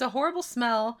bad. There's a horrible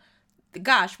smell.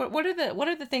 Gosh, what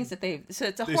are the things that so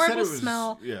it's a horrible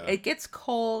smell. Yeah. It gets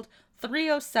cold.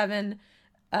 3:07.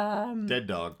 Dead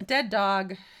dog. Dead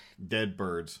dog. Dead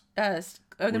birds.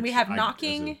 Then we have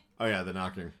knocking. The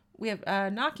knocking.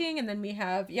 knocking, and then we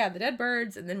have the dead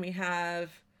birds, and then we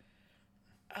have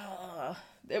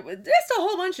just a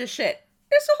whole bunch of shit.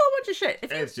 There's a whole bunch of shit.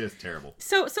 It's just terrible.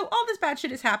 So all this bad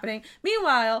shit is happening.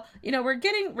 Meanwhile, we're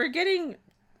getting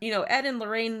Ed and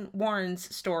Lorraine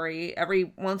Warren's story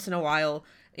every once in a while.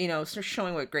 Sort of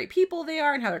showing what great people they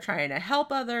are and how they're trying to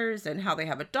help others and how they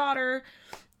have a daughter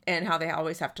and how they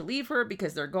always have to leave her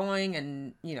because they're going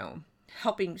and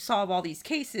helping solve all these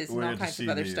cases and all kinds of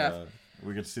other stuff.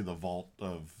 We get to see the vault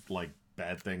of like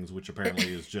bad things, which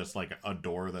apparently is just like a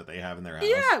door that they have in their house.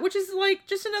 Yeah, which is like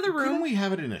just another room. Couldn't we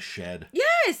have it in a shed?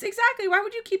 Yes, exactly. Why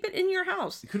would you keep it in your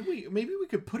house? Maybe we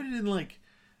could put it in like,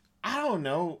 I don't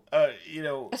know, a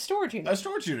storage unit. A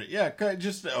storage unit, yeah.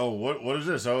 Just what is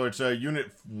this? Oh, it's a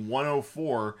unit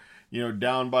 104.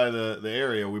 Down by the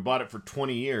area. We bought it for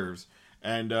 20 years,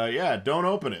 and don't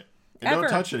open it. And don't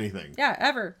touch anything. Yeah,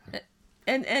 ever.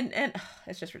 And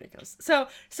it's just ridiculous. So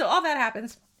all that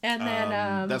happens. And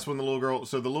then that's when the little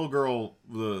girl,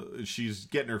 she's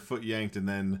getting her foot yanked, and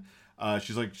then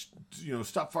she's like,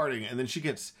 stop farting, and then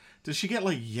does she get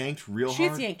like yanked real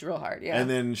hard? She's yanked real hard, yeah. And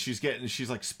then she's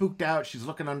like spooked out. She's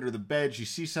looking under the bed. She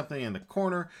sees something in the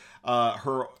corner.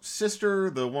 Her sister,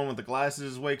 the one with the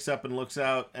glasses, wakes up and looks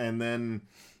out, and then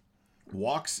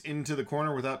walks into the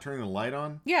corner without turning the light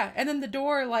on. Yeah, and then the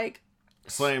door like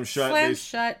slams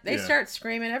shut. They start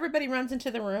screaming. Everybody runs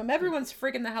into the room. Everyone's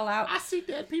freaking the hell out. I see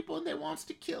dead people and they wants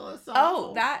to kill us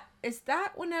all. Oh, that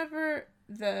whenever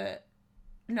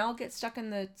Nell gets stuck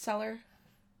in the cellar?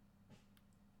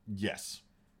 Yes.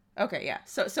 Okay, yeah.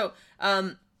 So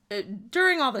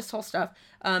during all this whole stuff,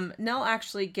 Nell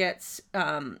actually gets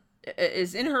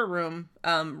is in her room.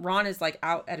 Ron is like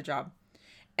out at a job.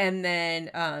 And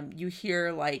then you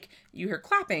hear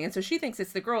clapping, and so she thinks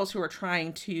it's the girls who are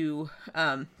trying to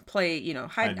play,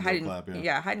 hide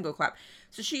and go clap.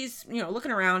 So she's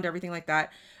looking around, everything like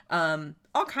that.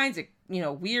 All kinds of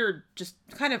weird, just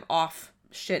kind of off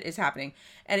shit is happening,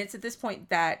 and it's at this point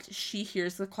that she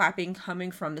hears the clapping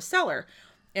coming from the cellar,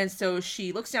 and so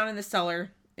she looks down in the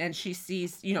cellar. And she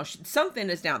sees, something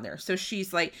is down there. So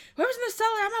she's like, whoever's in the cellar,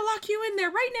 I'm going to lock you in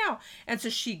there right now. And so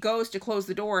she goes to close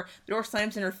the door. The door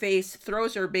slams in her face,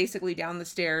 throws her basically down the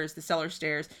stairs, the cellar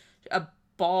stairs. A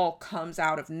ball comes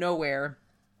out of nowhere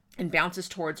and bounces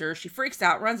towards her. She freaks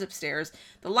out, runs upstairs.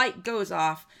 The light goes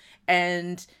off.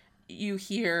 And you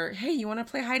hear, hey, you want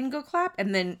to play hide and go clap?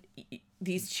 And then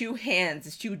these two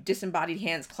disembodied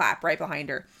hands clap right behind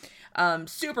her.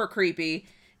 Super creepy.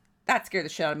 That scared the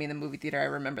shit out of me in the movie theater. I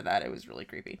remember that. It was really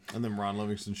creepy. And then Ron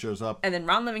Livingston shows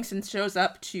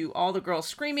up. To all the girls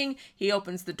screaming. He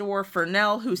opens the door for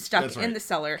Nell, who's stuck in the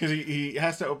cellar. Because he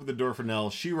has to open the door for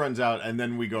Nell. She runs out, and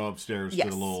then we go upstairs to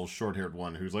the little short-haired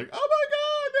one who's like, oh my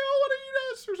god, they all want to eat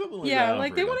us, or something like that. Yeah,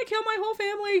 like, they want to kill my whole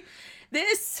family.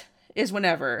 This is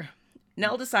whenever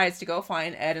Nell decides to go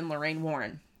find Ed and Lorraine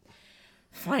Warren.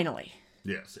 Finally.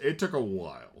 Yes, it took a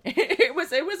while.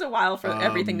 It was a while for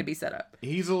everything to be set up.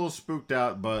 He's a little spooked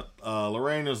out, but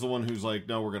Lorraine is the one who's like,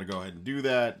 no, we're going to go ahead and do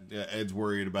that. Ed's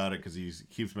worried about it because he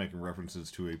keeps making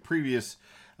references to a previous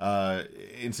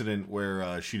incident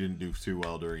where she didn't do too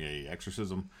well during a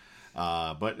exorcism.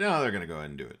 But no, they're going to go ahead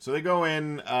and do it. So they go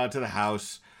in to the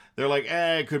house. They're like,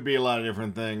 it could be a lot of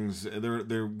different things.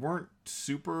 There weren't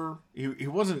super... He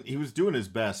was doing his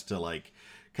best to like...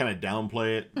 kind of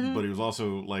downplay it, but he was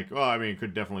also like, it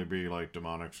could definitely be like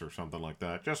demonics or something like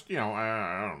that. Just, I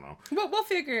don't know. But we'll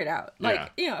figure it out.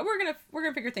 We're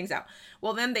gonna figure things out.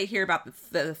 Well, then they hear about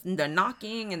the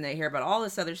knocking, and they hear about all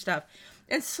this other stuff,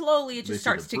 and slowly it just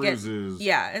starts to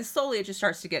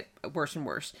get worse and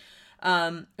worse.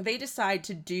 They decide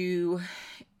to do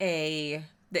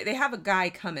They have a guy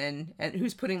come in and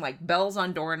who's putting like bells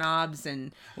on doorknobs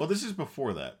and. Well, this is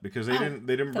before that because they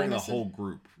didn't bring the whole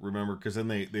group. Remember, because then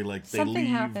they something leave.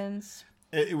 happens.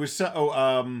 It was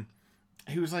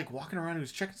he was like walking around. He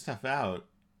was checking stuff out,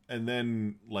 and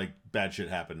then like bad shit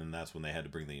happened, and that's when they had to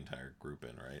bring the entire group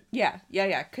in, right? Yeah.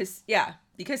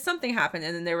 Because something happened,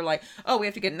 and then they were like, "Oh, we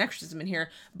have to get an exorcism in here,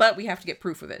 but we have to get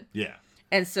proof of it." Yeah.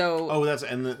 And so.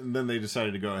 Then they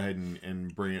decided to go ahead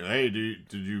and bring it. Hey,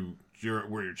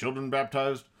 were your children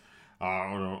baptized?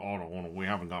 I don't want to. We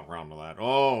haven't got around to that.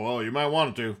 Oh, well, you might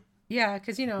want to. Yeah,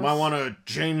 because, might want to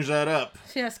change that up.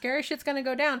 Yeah, scary shit's going to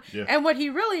go down. Yeah. And what he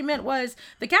really meant was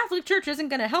the Catholic Church isn't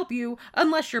going to help you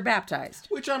unless you're baptized.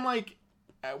 Which I'm like,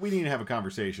 we need to have a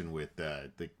conversation with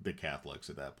the Catholics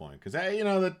at that point. Because,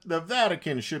 the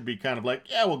Vatican should be kind of like,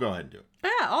 yeah, we'll go ahead and do it.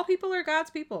 Yeah, all people are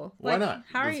God's people. Why not?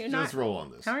 Let's roll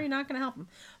on this. How are you not going to help them?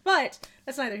 But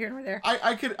that's neither here nor there.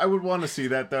 I would want to see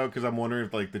that, though, because I'm wondering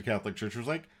if, like, the Catholic Church was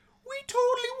like, we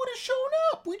totally would has shown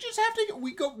up. We just have to.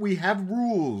 We have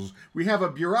rules. We have a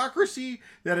bureaucracy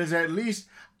that is at least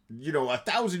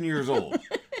 1,000 years old.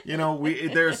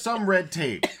 There's some red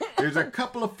tape. There's a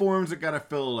couple of forms that gotta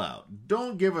fill out.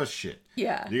 Don't give us shit.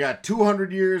 Yeah. You got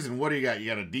 200 years, and what do you got? You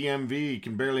got a DMV you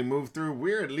can barely move through.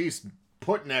 We're at least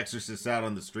putting exorcists out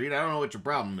on the street. I don't know what your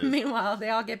problem is. Meanwhile, they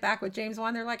all get back with James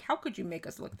Wan. They're like, how could you make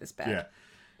us look this bad? Yeah.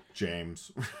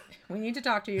 James. We need to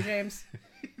talk to you, James.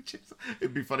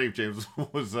 It'd be funny if James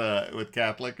was with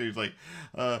Catholic. He's like,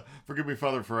 forgive me,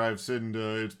 Father, for I've sinned.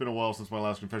 It's been a while since my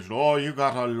last confession. Oh, you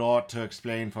got a lot to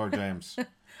explain for James.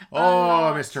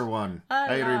 Oh, Mr. One.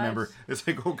 I remember. It's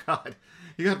like, oh, God.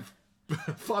 You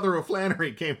got Father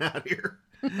O'Flannery came out here.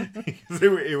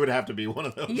 It would have to be one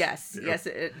of those. Yes,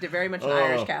 very much an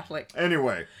Irish Catholic.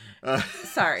 Anyway.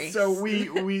 Sorry. So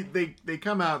they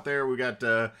come out there. We got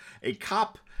a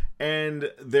cop and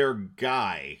their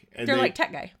guy. And they're like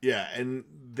tech guy. Yeah, and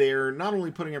they're not only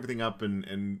putting everything up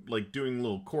and like doing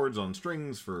little cords on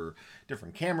strings for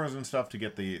different cameras and stuff to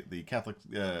get the Catholic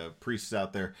priests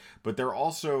out there, but they're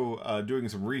also doing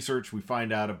some research. We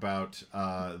find out about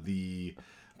the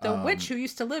witch who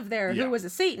used to live there, who was a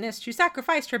Satanist, who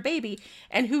sacrificed her baby,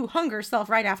 and who hung herself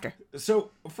right after. So,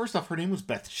 first off, her name was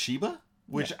Bathsheba,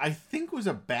 which I think was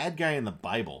a bad guy in the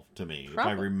Bible to me, if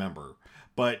I remember.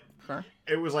 But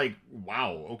it was like,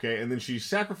 wow, okay. And then she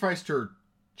sacrificed her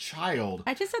child.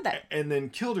 I just said that. And then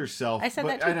killed herself. I said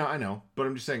that too. I know. But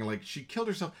I'm just saying, like, she killed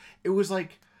herself. It was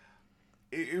like,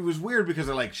 it was weird because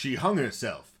like she hung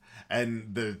herself.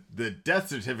 And the death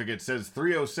certificate says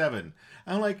 307.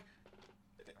 I'm like,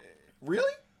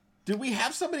 really? Did we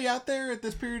have somebody out there at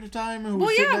this period of time who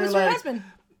was it was her husband.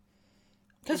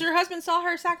 Because her husband saw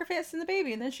her sacrificing the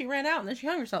baby, and then she ran out, and then she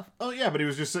hung herself. Oh, yeah, but he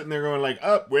was just sitting there going like,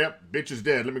 oh, well, bitch is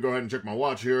dead. Let me go ahead and check my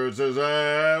watch here. It says,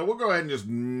 we'll go ahead and just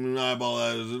eyeball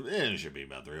that. It should be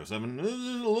about 307. Does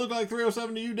it look like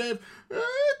 307 to you, Dave?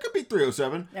 It could be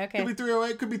 307. Okay. Could be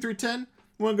 308. Could be 310.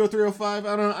 Want to go 305?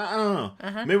 I don't know.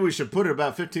 Uh-huh. Maybe we should put it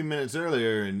about 15 minutes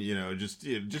earlier, and just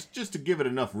to give it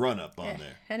enough run up on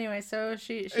there. Anyway, so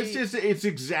she it's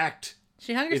exact.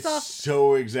 She hung herself. It's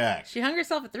so exact. She hung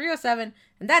herself at 307,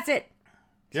 and that's it.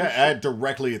 So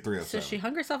directly at 307. So she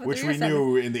hung herself at which 307. Which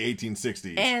we knew in the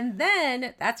 1860s. And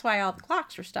then that's why all the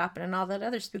clocks were stopping and all that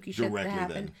other spooky shit that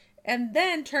happened. And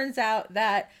then turns out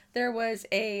that there was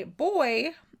a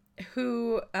boy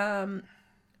who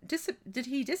did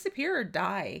he disappear or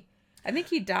die? I think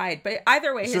he died, but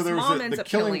either way, his mom ends up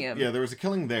killing him. Yeah, there was a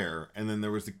killing there, and then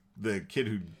there was the kid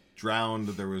who drowned.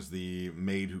 There was the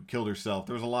maid who killed herself.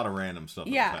 There was a lot of random stuff.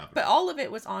 Yeah, but all of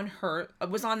it was on her.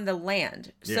 Was on the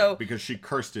land. Yeah, so because she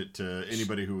cursed it to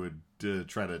anybody who would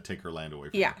try to take her land away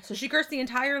from her. Yeah, so she cursed the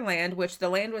entire land, which the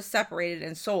land was separated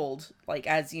and sold, like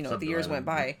as the years went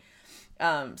by.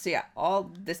 So yeah,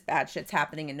 all this bad shit's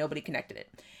happening and nobody connected it.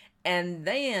 And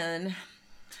then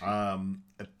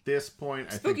at this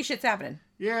point, spooky shit's happening.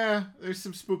 Yeah, there's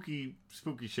some spooky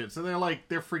shit. So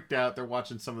they're freaked out. They're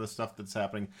watching some of the stuff that's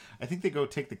happening. I think they go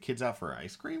take the kids out for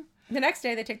ice cream. The next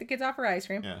day, they take the kids out for ice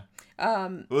cream. Yeah.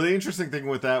 Well, the interesting thing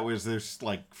with that was there's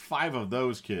like 5 of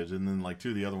those kids, and then like 2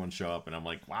 of the other ones show up, and I'm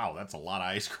like, wow, that's a lot of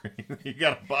ice cream. You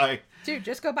gotta buy. Dude,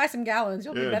 just go buy some gallons.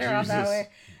 You'll be better off that way.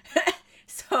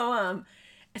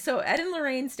 So Ed and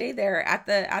Lorraine stay there at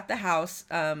the house.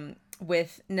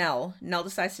 With Nell. Nell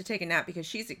decides to take a nap because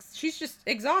she's just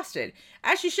exhausted,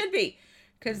 as she should be,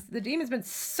 because the demon's been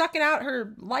sucking out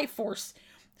her life force.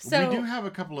 So we do have a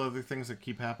couple other things that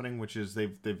keep happening, which is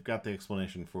they've got the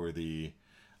explanation for the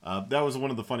that was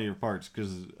one of the funnier parts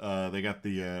because they got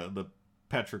the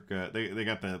Patrick they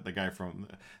got the guy from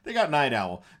they got Night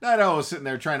Owl. Night Owl was sitting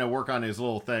there trying to work on his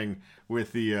little thing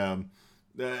with the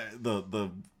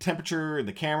temperature and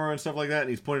the camera and stuff like that, and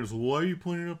he's pointing. Why are you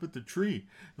pointing up at the tree?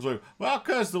 It's like, well,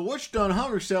 cause the witch done hung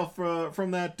herself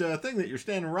from that thing that you're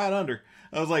standing right under.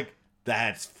 I was like,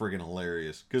 that's friggin'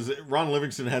 hilarious. Because Ron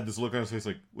Livingston had this look on his face,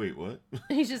 like, wait, what?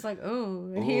 He's just like,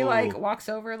 oh, and he like walks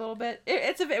over a little bit.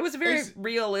 It was a very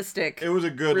realistic. It was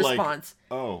a good response.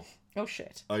 Oh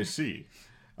shit. I see.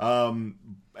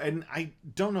 And I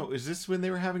don't know, is this when they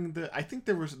were having I think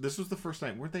this was the first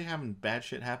night. Weren't they having bad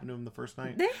shit happen to them the first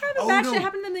night? They having bad shit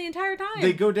happen to them the entire time.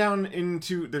 They go down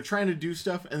they're trying to do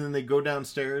stuff, and then they go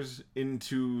downstairs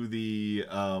into the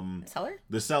cellar?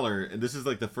 The cellar, and this is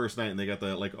like the first night, and they got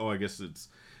the like, I guess it's,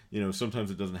 sometimes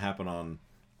it doesn't happen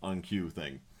on cue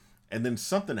thing. And then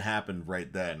something happened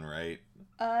right then, right?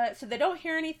 So they don't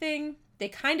hear anything. They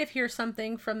kind of hear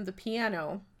something from the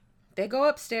piano. They go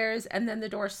upstairs, and then the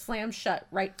door slams shut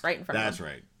right in front of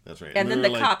them. That's right. And then the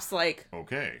cop's like...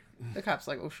 Okay. The cop's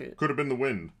like, oh, shit. Could have been the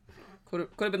wind. Could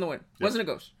have been the wind. Yep. Wasn't a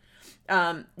ghost.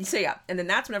 So yeah, and then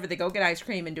that's whenever they go get ice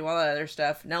cream and do all that other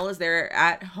stuff. Nella's there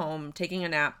at home taking a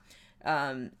nap.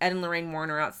 Ed and Lorraine Warren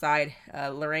are outside.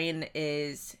 Lorraine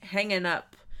is hanging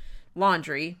up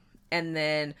laundry, and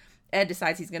then Ed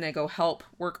decides he's gonna go help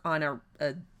work on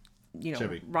a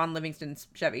Chevy. Ron Livingston's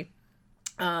Chevy.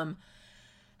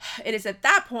 It is at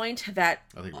that point that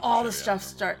all the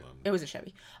stuff it was a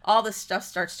Chevy. All the stuff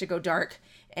starts to go dark,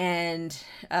 and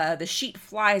the sheet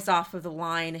flies off of the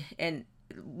line and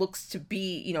looks to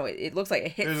be, it looks like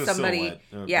it hits somebody.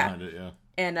 Behind it, yeah.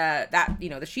 And that,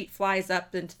 the sheet flies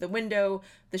up into the window,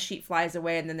 the sheet flies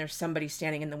away, and then there's somebody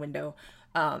standing in the window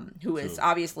who is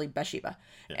obviously Bathsheba.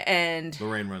 Yeah. And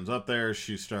Lorraine runs up there.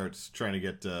 She starts trying to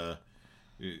get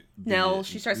Nell.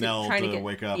 She starts trying to get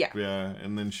wake up. Yeah.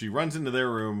 And then she runs into their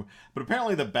room. But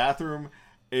apparently the bathroom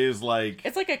is like...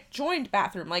 It's like a joined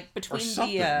bathroom, like between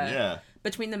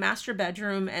between the master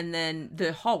bedroom and then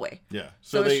the hallway. Yeah.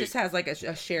 So it just has like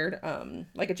a shared,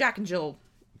 like a Jack and Jill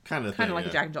kind of like a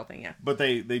Jack and Jill thing, yeah. But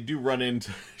they do run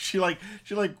into she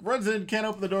runs in, can't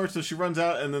open the door, so she runs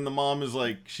out, and then the mom is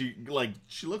like she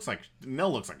looks like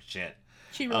Nell looks like shit.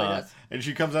 She really does. And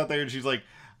she comes out there and she's like,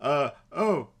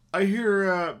 oh, I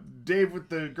hear Dave with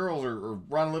the girls or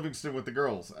Ron Livingston with the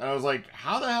girls. And I was like,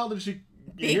 how the hell did she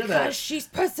hear that? Because she's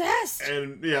possessed.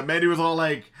 And yeah, Mandy was all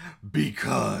like,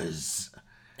 because.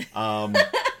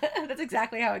 That's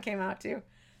exactly how it came out too.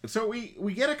 So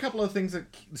we get a couple of things that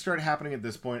started happening at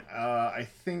this point. I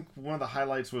think one of the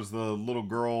highlights was the little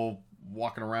girl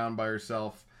walking around by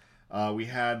herself. We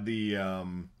had the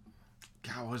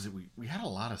God, what was it? We had a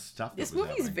lot of stuff. This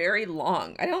movie is very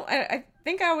long. I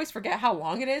think I always forget how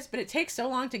long it is, but it takes so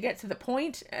long to get to the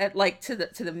point at to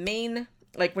the main,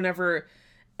 like whenever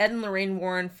Ed and Lorraine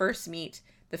Warren first meet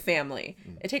the family.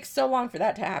 It takes so long for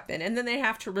that to happen, and then they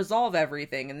have to resolve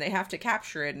everything, and they have to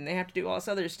capture it, and they have to do all this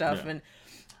other stuff, and.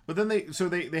 But then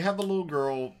they have the little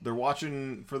girl. They're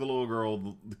watching for the little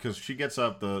girl because she gets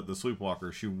up, the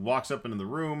sleepwalker. She walks up into the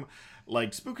room,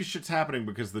 like spooky shit's happening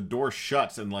because the door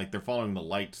shuts and like they're following the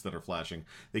lights that are flashing.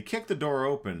 They kick the door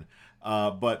open,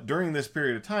 but during this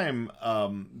period of time,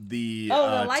 the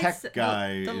lights, tech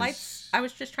guy, the lights. I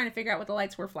was just trying to figure out what the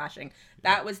lights were flashing.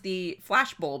 That was the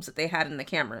flash bulbs that they had in the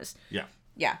cameras. Yeah.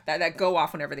 Yeah, that go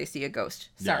off whenever they see a ghost.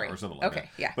 Sorry. Yeah, or something like that.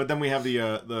 Yeah. But then we have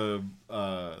the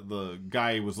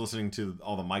guy who was listening to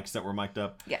all the mics that were mic'd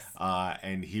up. Yes.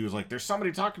 And he was like, there's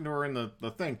somebody talking to her in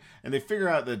the thing. And they figure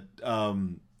out that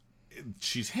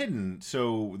she's hidden,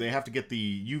 so they have to get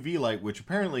the UV light, which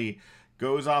apparently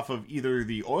goes off of either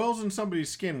the oils in somebody's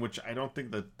skin, which I don't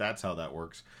think that's how that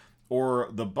works, or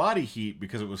the body heat,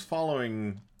 because it was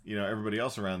following, everybody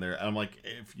else around there. And I'm like,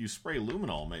 if you spray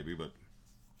luminol, maybe, but...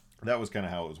 That was kind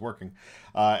of how it was working.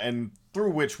 And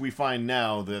through which we find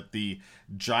now that the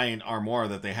giant armoire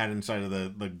that they had inside of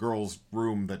the girl's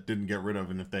room that didn't get rid of,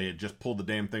 and if they had just pulled the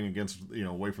damn thing against,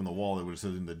 away from the wall, it would have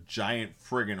said in the giant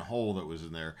friggin' hole that was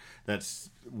in there, that's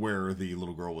where the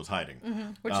little girl was hiding.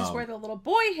 Mm-hmm. Which is where the little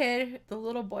boy hid, the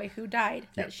little boy who died,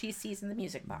 that she sees in the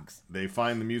music box. They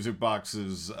find the music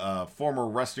box's former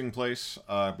resting place,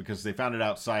 because they found it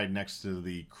outside next to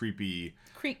the creepy...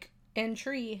 Creek. And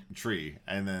tree,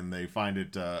 and then they find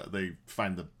it. They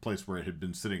find the place where it had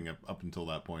been sitting up until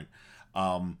that point.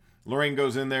 Lorraine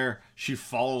goes in there. She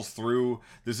follows through.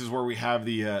 This is where we have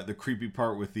the creepy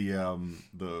part with the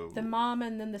mom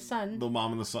and then the son. The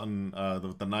mom and the son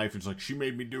with the knife. It's like, she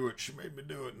made me do it. She made me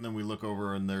do it. And then we look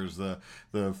over and there's the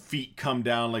feet come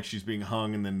down like she's being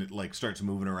hung, and then it like starts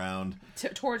moving around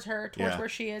towards her, where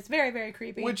she is. Very, very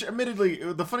creepy. Which,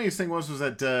 admittedly, the funniest thing was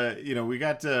that we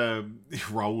got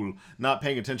Raul not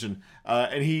paying attention,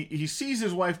 and he sees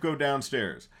his wife go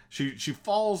downstairs. She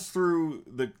falls through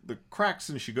the cracks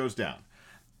and she goes down.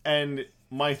 And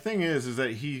my thing is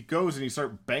that he goes and he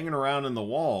starts banging around in the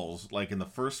walls, like in the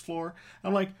first floor.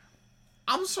 I'm like,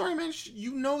 I'm sorry, man.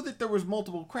 You know that there was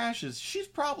multiple crashes. She's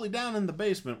probably down in the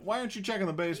basement. Why aren't you checking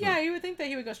the basement? Yeah, you would think that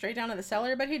he would go straight down to the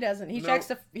cellar, but he doesn't. He checks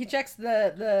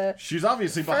the. She's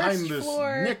obviously behind this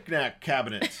knick-knack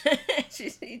cabinet.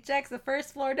 He checks the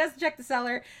first floor, doesn't check the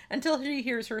cellar until he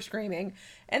hears her screaming,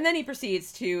 and then he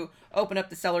proceeds to open up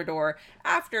the cellar door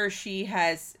after she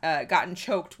has gotten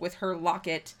choked with her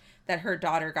locket that her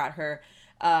daughter got her.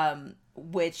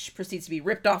 Which proceeds to be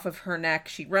ripped off of her neck.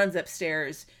 She runs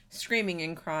upstairs, screaming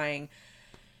and crying.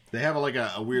 They have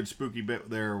a weird spooky bit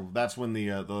there. That's when the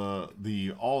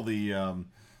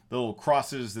little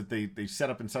crosses that they set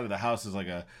up inside of the house is like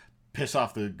a piss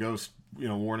off the ghost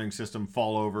warning system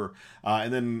fall over,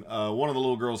 and then one of the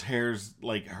little girl's hairs,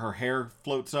 like her hair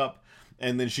floats up,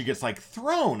 and then she gets like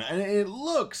thrown, and it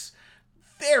looks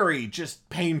very just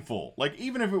painful. Like,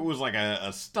 even if it was like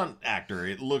a stunt actor,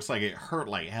 it looks like it hurt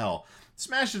like hell.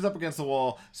 Smashes up against the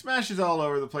wall, smashes all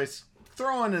over the place,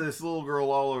 throwing this little girl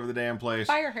all over the damn place.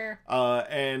 By her hair.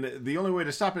 And the only way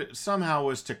to stop it somehow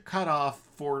was to cut off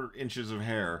 4 inches of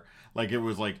hair. Like, it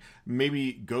was like,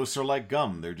 maybe ghosts are like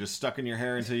gum. They're just stuck in your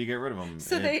hair until you get rid of them.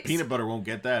 So peanut butter won't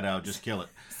get that out. Just kill it.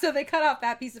 So they cut off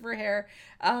that piece of her hair.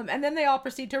 And then they all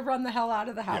proceed to run the hell out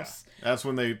of the house. Yeah. That's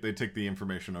when they take the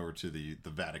information over to the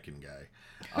Vatican guy.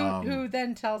 Who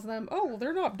then tells them, oh, well,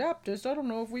 they're not Baptist. I don't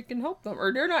know if we can help them.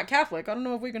 Or they're not Catholic. I don't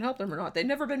know if we can help them or not. They've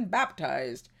never been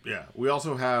baptized. Yeah. We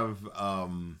also have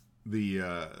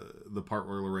the part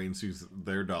where Lorraine sees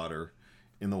their daughter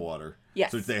in the water.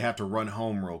 Yes. So they have to run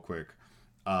home real quick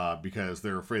because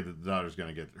they're afraid that the daughter's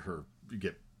going to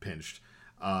get pinched.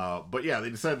 But yeah, they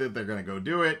decide that they're going to go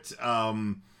do it.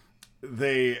 I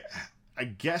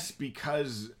guess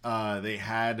because they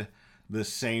had the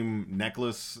same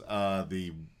necklace,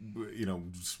 the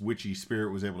witchy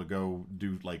spirit was able to go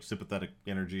do like sympathetic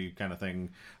energy kind of thing,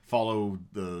 follow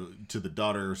to the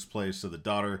daughter's place. So the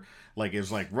daughter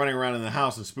is running around in the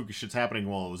house and spooky shit's happening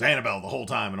while it was Annabelle the whole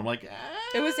time. And I'm like,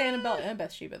 It was Annabelle and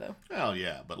Bathsheba though. Well,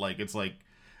 yeah, but it's like,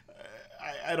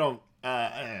 I don't,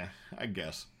 I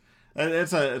guess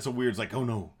it's a weird, it's like, oh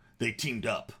no, they teamed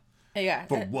up. Yeah.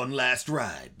 For one last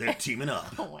ride, they're teaming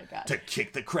up. Oh my God. To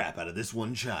kick the crap out of this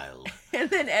one child. And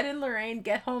then Ed and Lorraine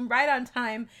get home right on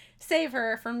time, save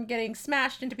her from getting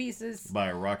smashed into pieces. By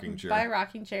a rocking chair. Or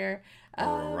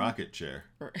a rocket chair.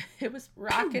 It was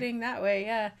rocketing that way,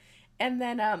 yeah. And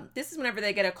then this is whenever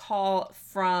they get a call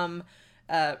from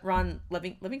Ron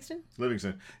Livingston?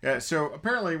 Livingston. Yeah, so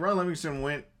apparently Ron Livingston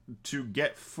went to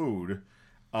get food.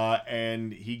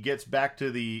 And he gets back to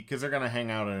because they're going to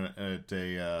hang out at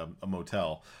a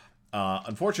motel.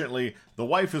 Unfortunately, the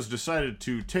wife has decided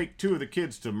to take 2 of the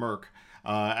kids to Merc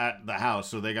at the house,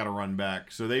 so they got to run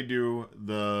back. So they do.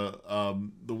 The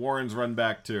Warrens run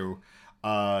back too.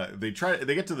 They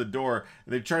get to the door.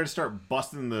 And they try to start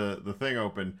busting the thing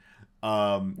open.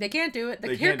 They can't do it.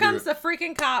 Here comes the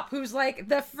freaking cop who's like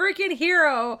the freaking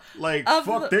hero.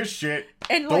 Fuck this shit.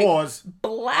 And doors.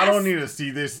 Blast. I don't need to see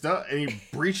this stuff. And he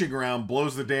breaching around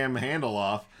blows the damn handle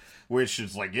off, which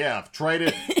is like, yeah, try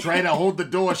to hold the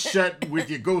door shut with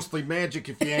your ghostly magic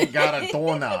if you ain't got a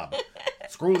doorknob.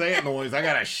 Screw that noise. I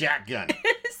got a shotgun.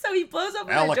 So he blows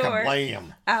open the door.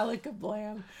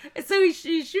 Alakablam. So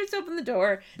he shoots open the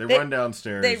door. They run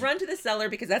downstairs. They run to the cellar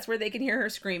because that's where they can hear her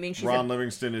screaming. Ron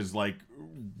Livingston is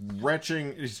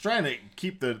retching. He's trying to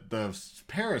keep the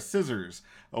pair of scissors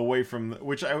away from,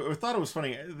 which I thought it was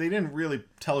funny. They didn't really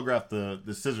telegraph the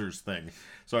scissors thing.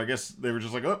 So I guess they were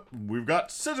just like, oh, we've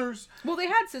got scissors. Well, they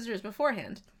had scissors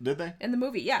beforehand. Did they? In the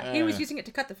movie, yeah. He was using it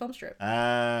to cut the film strip.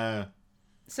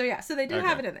 So yeah, so they did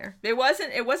have it in there. It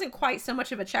wasn't quite so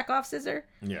much of a Chekhov scissor.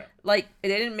 Yeah. They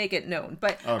didn't make it known.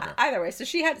 But either way, so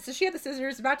she had the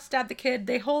scissors, about to stab the kid.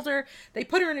 They hold her, they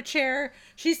put her in a chair.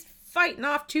 She's fighting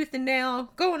off tooth and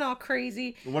nail, going all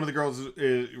crazy. One of the girls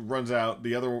runs out.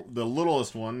 The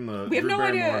littlest one, we have no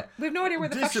idea. We have no idea where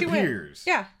the fuck she went.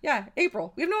 Yeah,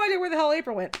 April. We have no idea where the hell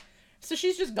April went. So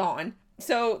she's just gone.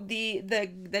 So the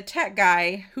tech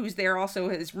guy who's there also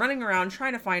is running around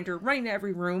trying to find her, running to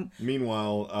every room.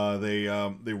 Meanwhile, they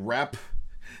wrap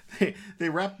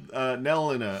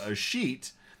Nell in a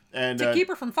sheet and to keep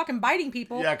her from fucking biting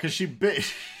people. Yeah, because she bit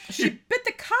the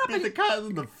cop. Bit the cop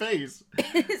in the face.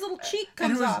 His little cheek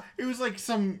comes off. It was like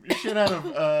some shit out of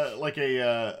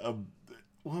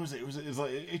what was it?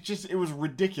 It was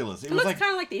ridiculous. It was looks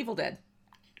kind of like The Evil Dead.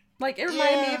 It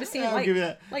reminded me of a scene. I'll give you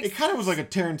that. It kind of was like a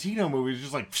Tarantino movie. It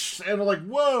was just and like,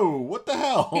 whoa, what the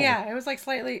hell? Yeah, it was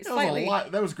slightly.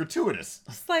 That was gratuitous.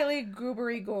 Slightly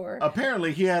goobery gore.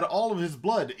 Apparently, he had all of his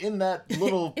blood in that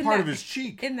little part of his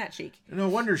cheek. In that cheek. No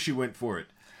wonder she went for it.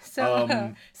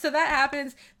 So, so that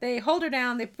happens. They hold her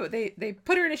down. They put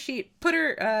her in a sheet.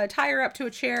 Tie her up to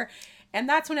a chair. And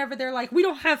that's whenever they're like, we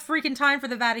don't have freaking time for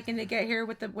the Vatican to get here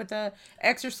with the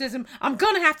exorcism. I'm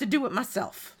gonna have to do it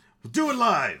myself. Do it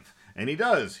live. And he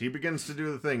does. He begins to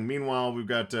do the thing. Meanwhile, we've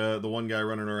got the one guy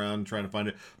running around trying to find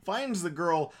it. Finds the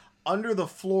girl under the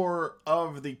floor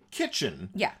of the kitchen.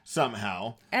 Yeah.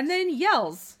 Somehow. And then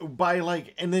yells.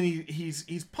 And then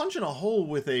he's punching a hole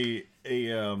with a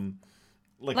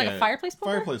fireplace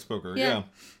poker? Fireplace poker, yeah.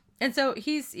 And so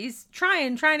he's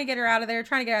trying to get her out of there,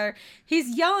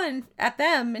 He's yelling at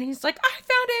them, and he's like, "I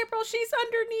found April. She's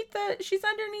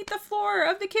underneath the floor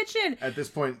of the kitchen." At this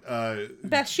point,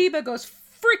 Bathsheba goes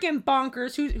freaking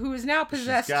bonkers. Who is now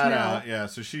possessed now? Yeah.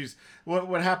 So she's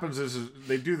what happens is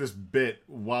they do this bit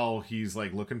while he's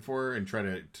looking for her and try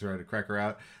to crack her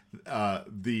out.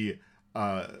 The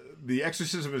the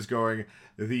exorcism is going.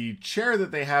 The chair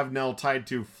that they have Nell tied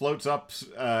to floats up,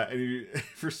 and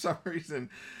for some reason,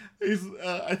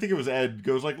 I think it was Ed,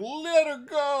 goes like, "Let her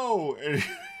go!" And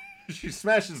she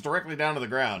smashes directly down to the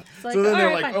ground. Like, so then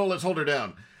they're like, fine. "Oh, let's hold her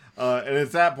down." And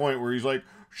it's that point where he's like,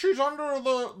 "She's under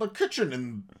the kitchen,"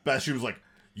 and Bathsheba's like,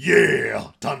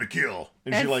 "Yeah, time to kill."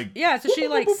 And she like, so she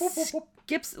like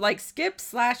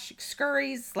skips /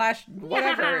 scurries /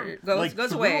 whatever goes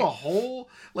through away. a hole,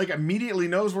 like immediately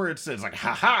knows where it sits, like,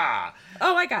 "Ha ha!"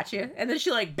 Oh, I got you. And then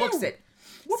she like books it.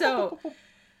 So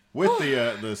with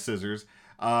the scissors.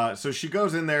 So she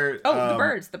goes in there. the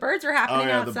birds. The birds are happening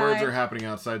outside. The birds are happening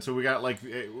outside. So we got like,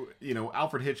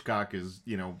 Alfred Hitchcock is,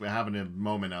 having a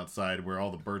moment outside where all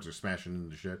the birds are smashing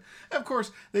into shit. And of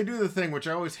course, they do the thing, which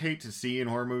I always hate to see in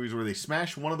horror movies, where they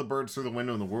smash one of the birds through the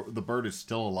window and the bird is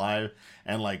still alive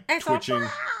and like twitching.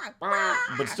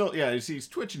 But still, yeah, he's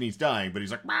twitching, he's dying, but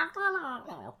he's like,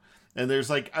 and there's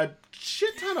like a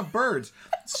shit ton of birds.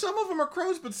 Some of them are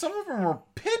crows, but some of them are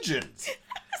pigeons.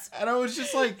 And I was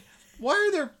just like, why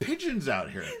are there pigeons out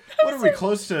here? What are we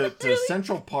close to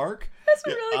Central Park? That's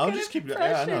really I'll good just keep.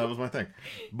 impression. Yeah, I know that was my thing.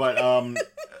 But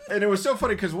and it was so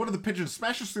funny because one of the pigeons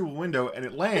smashes through a window and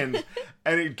it lands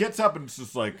and it gets up and it's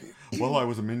just like, "Well, I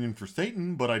was a minion for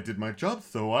Satan, but I did my job,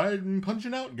 so I'm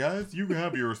punching out, guys. You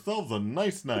have yourselves a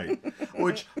nice night."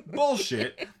 Which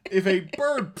bullshit. If a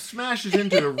bird smashes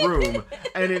into the room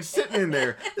and it's sitting in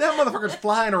there, that motherfucker's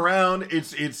flying around.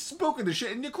 It's spooking the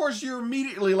shit, and of course you're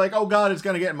immediately like, "Oh God, it's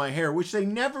gonna get in my hair," which they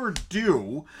never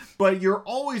do. But you're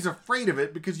always afraid of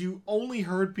it because you only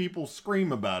heard people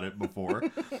scream about it before.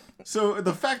 So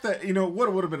the fact that,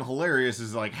 what would have been hilarious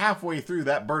is like halfway through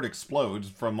that bird explodes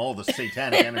from all the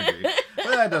satanic energy.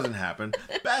 But that doesn't happen.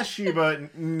 Bathsheba,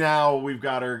 now we've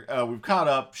got her, we've caught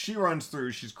up. She runs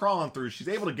through, she's crawling through, she's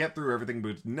able to get through everything,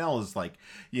 but Nell is like,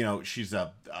 she's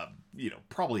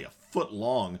probably a foot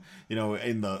long,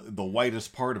 in the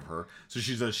whitest part of her. So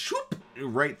she's a shoop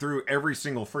right through every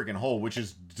single freaking hole, which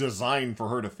is designed for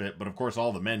her to fit, but of course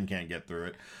all the men can't get through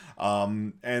it.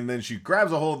 And then she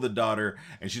grabs a hold of the daughter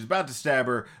and she's about to stab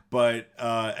her, but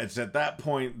it's at that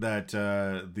point that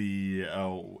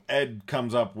Ed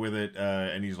comes up with it,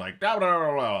 and he's like, "Blah, blah,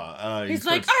 blah, blah." He's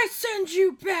like, "I send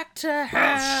you back to hell.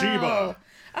 Bathsheba,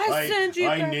 I send you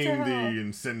back to hell. I name thee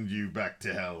and send you back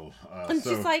to hell." And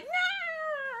she's like,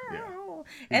 "No." Yeah.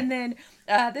 And then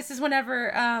this is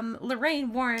whenever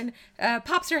Lorraine Warren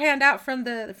pops her hand out from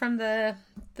the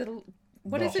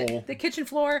what The is it? hole. The kitchen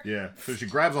floor. Yeah, so she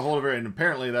grabs a hold of her, and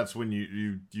apparently that's when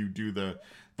you do the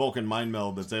Vulcan mind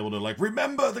meld that's able to, like,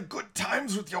 remember the good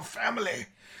times with your family.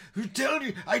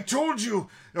 I told you,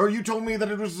 or you told me that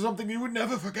it was something you would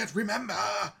never forget. Remember.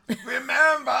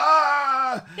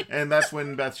 And that's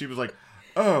when Bathsheba's like,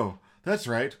 "Oh, that's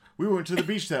right. We went to the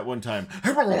beach that one time.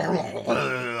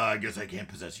 I guess I can't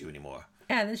possess you anymore."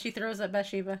 And then she throws at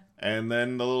Bathsheba. And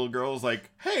then the little girl's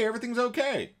like, "Hey, everything's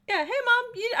okay." Yeah, "Hey, Mom,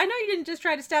 I know you didn't just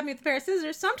try to stab me with a pair of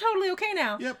scissors, so I'm totally okay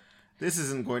now." Yep. This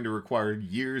isn't going to require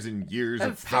years and years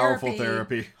of powerful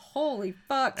therapy. Holy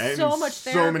fuck, And so much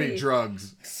therapy. so many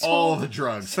drugs. All the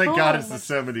drugs. Thank God it's the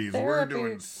 70s. therapy. We're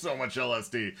doing so much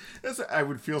LSD. I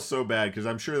would feel so bad because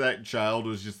I'm sure that child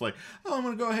was just like, "Oh, I'm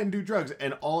going to go ahead and do drugs."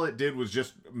 And all it did was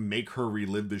just make her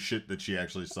relive the shit that she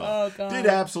actually saw. Oh, God. Did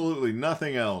absolutely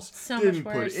nothing else. So Didn't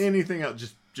much put worse. anything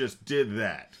else. Just did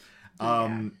that.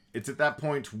 It's at that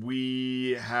point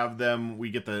we have them. We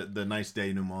get the nice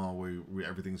denouement where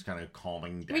everything's kind of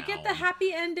calming down. We get the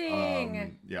happy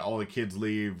ending. Yeah, all the kids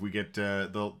leave. We get the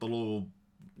little,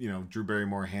 Drew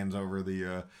Barrymore hands over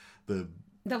the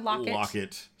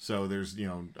locket. So there's,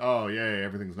 oh yay,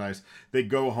 everything's nice. They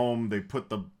go home. They put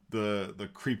the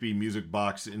creepy music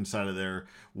box inside of their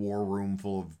war room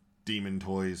full of demon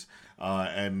toys,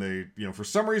 and they, for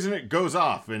some reason it goes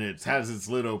off and it has its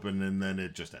lid open and then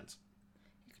it just ends.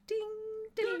 Ding,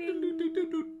 ding,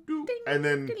 ding, ding, And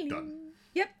then ding. done.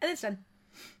 Yep, and it's done.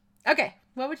 Okay,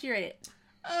 what would you rate it?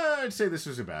 I'd say this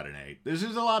was about an 8. This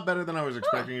is a lot better than I was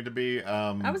expecting it to be.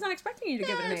 I was not expecting you to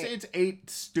give it an 8. It's 8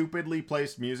 stupidly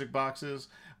placed music boxes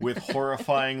with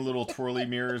horrifying little twirly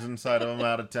mirrors inside of them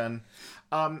out of 10.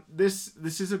 This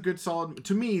is a good solid,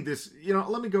 to me. This,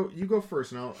 let me go. You go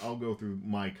first, and I'll go through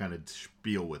my kind of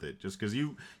spiel with it, just because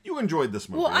you enjoyed this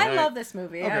movie. Well, I love this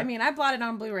movie. Okay. I mean, I bought it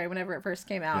on Blu-ray whenever it first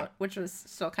came out, which was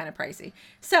still kind of pricey.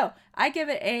 So I give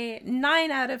it a 9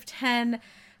 out of 10.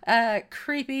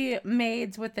 Creepy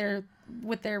maids with their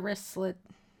wrists slit.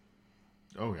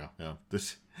 Oh yeah.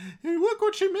 This, look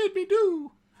what she made me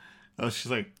do. Oh,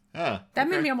 she's like, That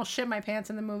made me almost shit my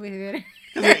pants in the movie theater.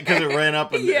 because it ran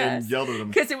up and, Yes. and yelled at him.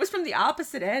 Because it was from the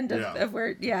opposite end of, Yeah. of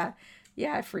where,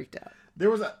 I freaked out. There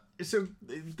was So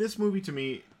this movie to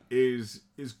me is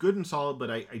good and solid,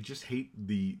 but I just hate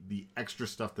the extra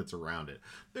stuff that's around it.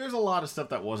 There's a lot of stuff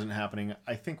that wasn't happening.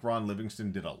 I think Ron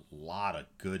Livingston did a lot of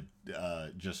good,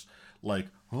 just like,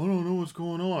 I don't know what's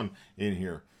going on in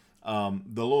here. The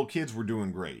little kids were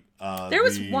doing great. There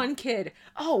was one kid.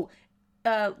 Oh,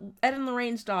 Ed and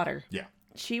Lorraine's daughter. Yeah.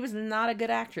 She was not a good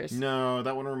actress. No,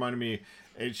 that one reminded me.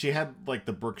 She had like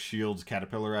the Brooke Shields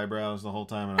caterpillar eyebrows the whole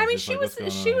time. And I mean, she was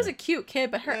a cute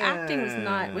kid, but her acting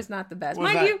was not the best.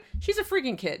 Mind you, she's a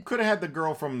freaking kid. Could have had the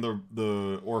girl from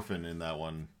the Orphan in that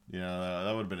one. You know,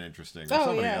 that would have been interesting. Or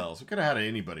somebody else. We could have had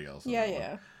anybody else.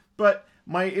 Yeah. But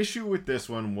my issue with this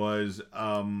one was,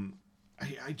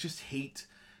 I just hate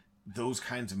those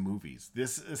kinds of movies.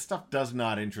 This stuff does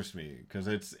not interest me because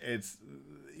it's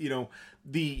you know,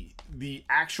 the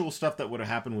actual stuff that would have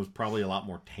happened was probably a lot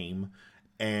more tame,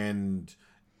 and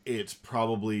it's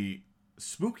probably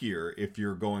spookier if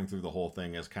you're going through the whole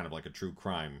thing as kind of like a true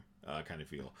crime kind of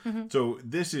feel. Mm-hmm. So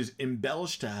this is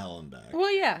embellished to hell and back.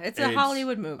 Well, yeah, it's a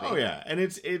Hollywood movie. Oh yeah, and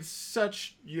it's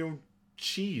such, you know,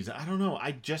 cheese. I don't know.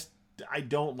 I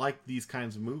don't like these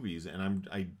kinds of movies, and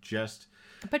I just.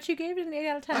 But you gave it an 8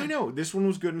 out of 10. I know. This one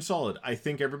was good and solid. I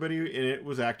think everybody in it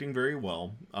was acting very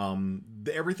well.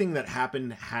 Everything that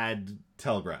happened had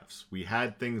telegraphs. We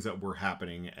had things that were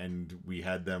happening, and we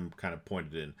had them kind of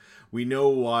pointed in. We know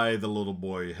why the little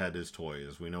boy had his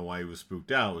toys. We know why he was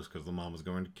spooked out. It was because the mom was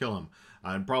going to kill him.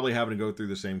 And probably having to go through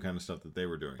the same kind of stuff that they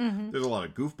were doing. Mm-hmm. There's a lot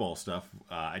of goofball stuff.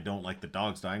 I don't like the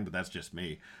dogs dying, but that's just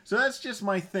me. So that's just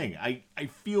my thing. I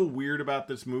feel weird about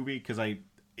this movie because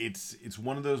it's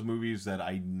one of those movies that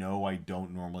I know I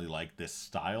don't normally like this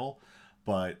style,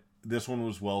 but this one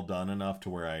was well done enough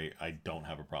to where I don't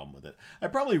have a problem with it. I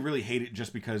probably really hate it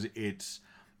just because it's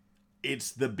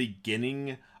the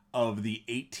beginning of the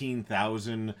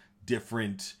 18,000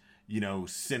 different, you know,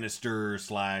 Sinister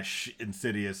 /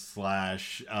 Insidious /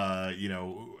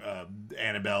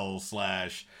 Annabelle /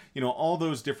 all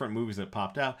those different movies that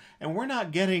popped out. And we're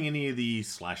not getting any of the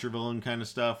slasher villain kind of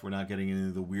stuff. We're not getting any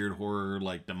of the weird horror,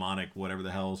 like demonic, whatever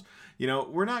the hell's. You know,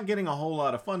 we're not getting a whole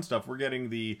lot of fun stuff. We're getting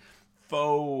the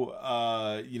faux,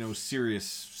 serious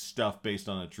stuff based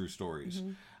on true stories.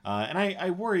 Mm-hmm. And I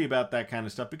worry about that kind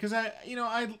of stuff because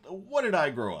what did I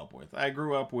grow up with? I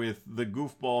grew up with the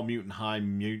goofball mutant high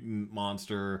mutant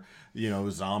monster,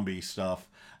 zombie stuff.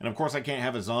 And of course I can't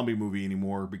have a zombie movie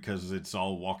anymore because it's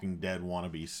all Walking Dead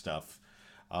wannabe stuff.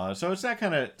 So it's that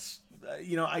kind of,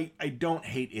 I don't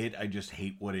hate it. I just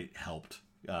hate what it helped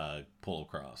pull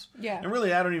across. Yeah. And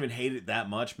really, I don't even hate it that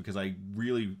much because I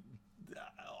really,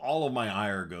 all of my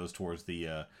ire goes towards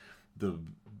the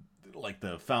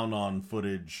found on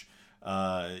footage,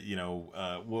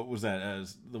 what was that?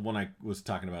 As the one I was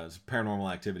talking about is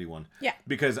Paranormal Activity one. Yeah.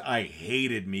 Because I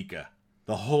hated Micah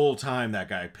the whole time. That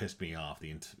guy pissed me off.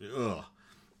 Ugh.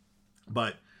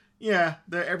 But yeah,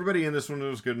 everybody in this one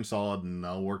was good and solid and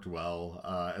all worked well.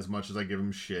 As much as I give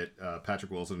him shit,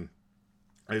 Patrick Wilson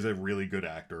is a really good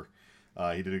actor.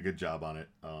 He did a good job on it.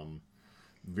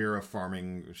 Vera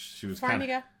Farmiga, she was kind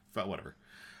of whatever.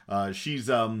 She's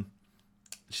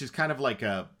kind of like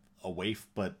a waif,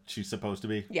 but she's supposed to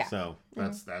be. Yeah. So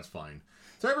that's fine.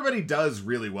 So everybody does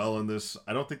really well in this.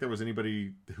 I don't think there was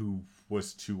anybody who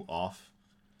was too off.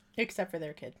 Except for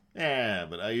their kid. Yeah,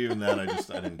 but even that, I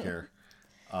didn't care.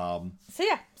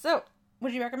 So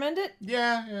would you recommend it?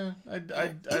 Yeah,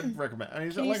 I'd recommend.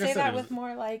 Can you say that with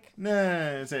more like?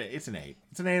 Nah, it's an 8.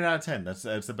 It's an 8 out of 10. That's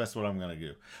the best one I'm gonna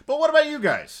do. But what about you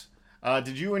guys?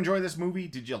 Did you enjoy this movie?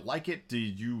 Did you like it?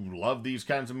 Did you love these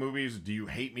kinds of movies? Do you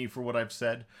hate me for what I've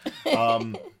said?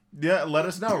 Yeah, let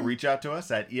us know. Reach out to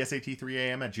us at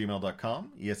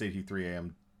esat3am@gmail.com,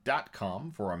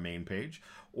 esat3am.com for our main page,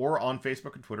 or on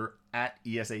Facebook and Twitter at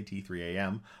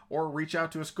esat3am, or reach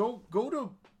out to us. Go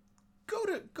to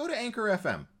Anchor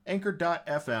FM,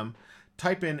 anchor.fm.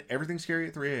 Type in Everything Scary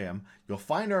at 3 a.m. You'll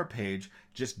find our page.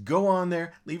 Just go on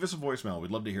there. Leave us a voicemail.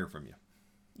 We'd love to hear from you.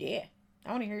 Yeah.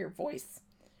 I want to hear your voice.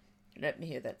 Let me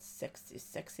hear that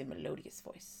sexy, melodious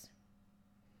voice.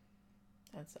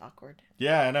 That's awkward.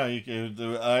 Yeah, I know.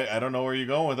 I don't know where you're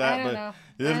going with that, but know.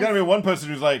 There's got to be one person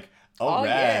who's like, all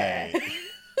right. Yeah.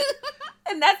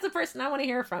 And that's the person I want to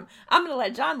hear from. I'm going to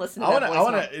let John listen to that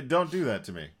voice. Don't do that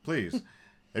to me, please.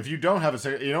 If you don't have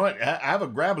you know what? Have a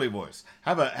gravelly voice.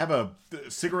 Have a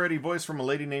cigarette-y voice from a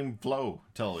lady named Flo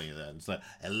telling you that. It's like,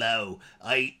 hello,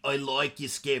 I like your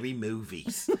scary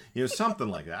movies. Something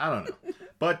like that. I don't know.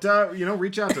 But,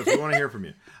 reach out to us. We want to hear from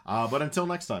you. But until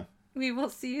next time. We will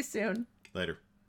see you soon. Later.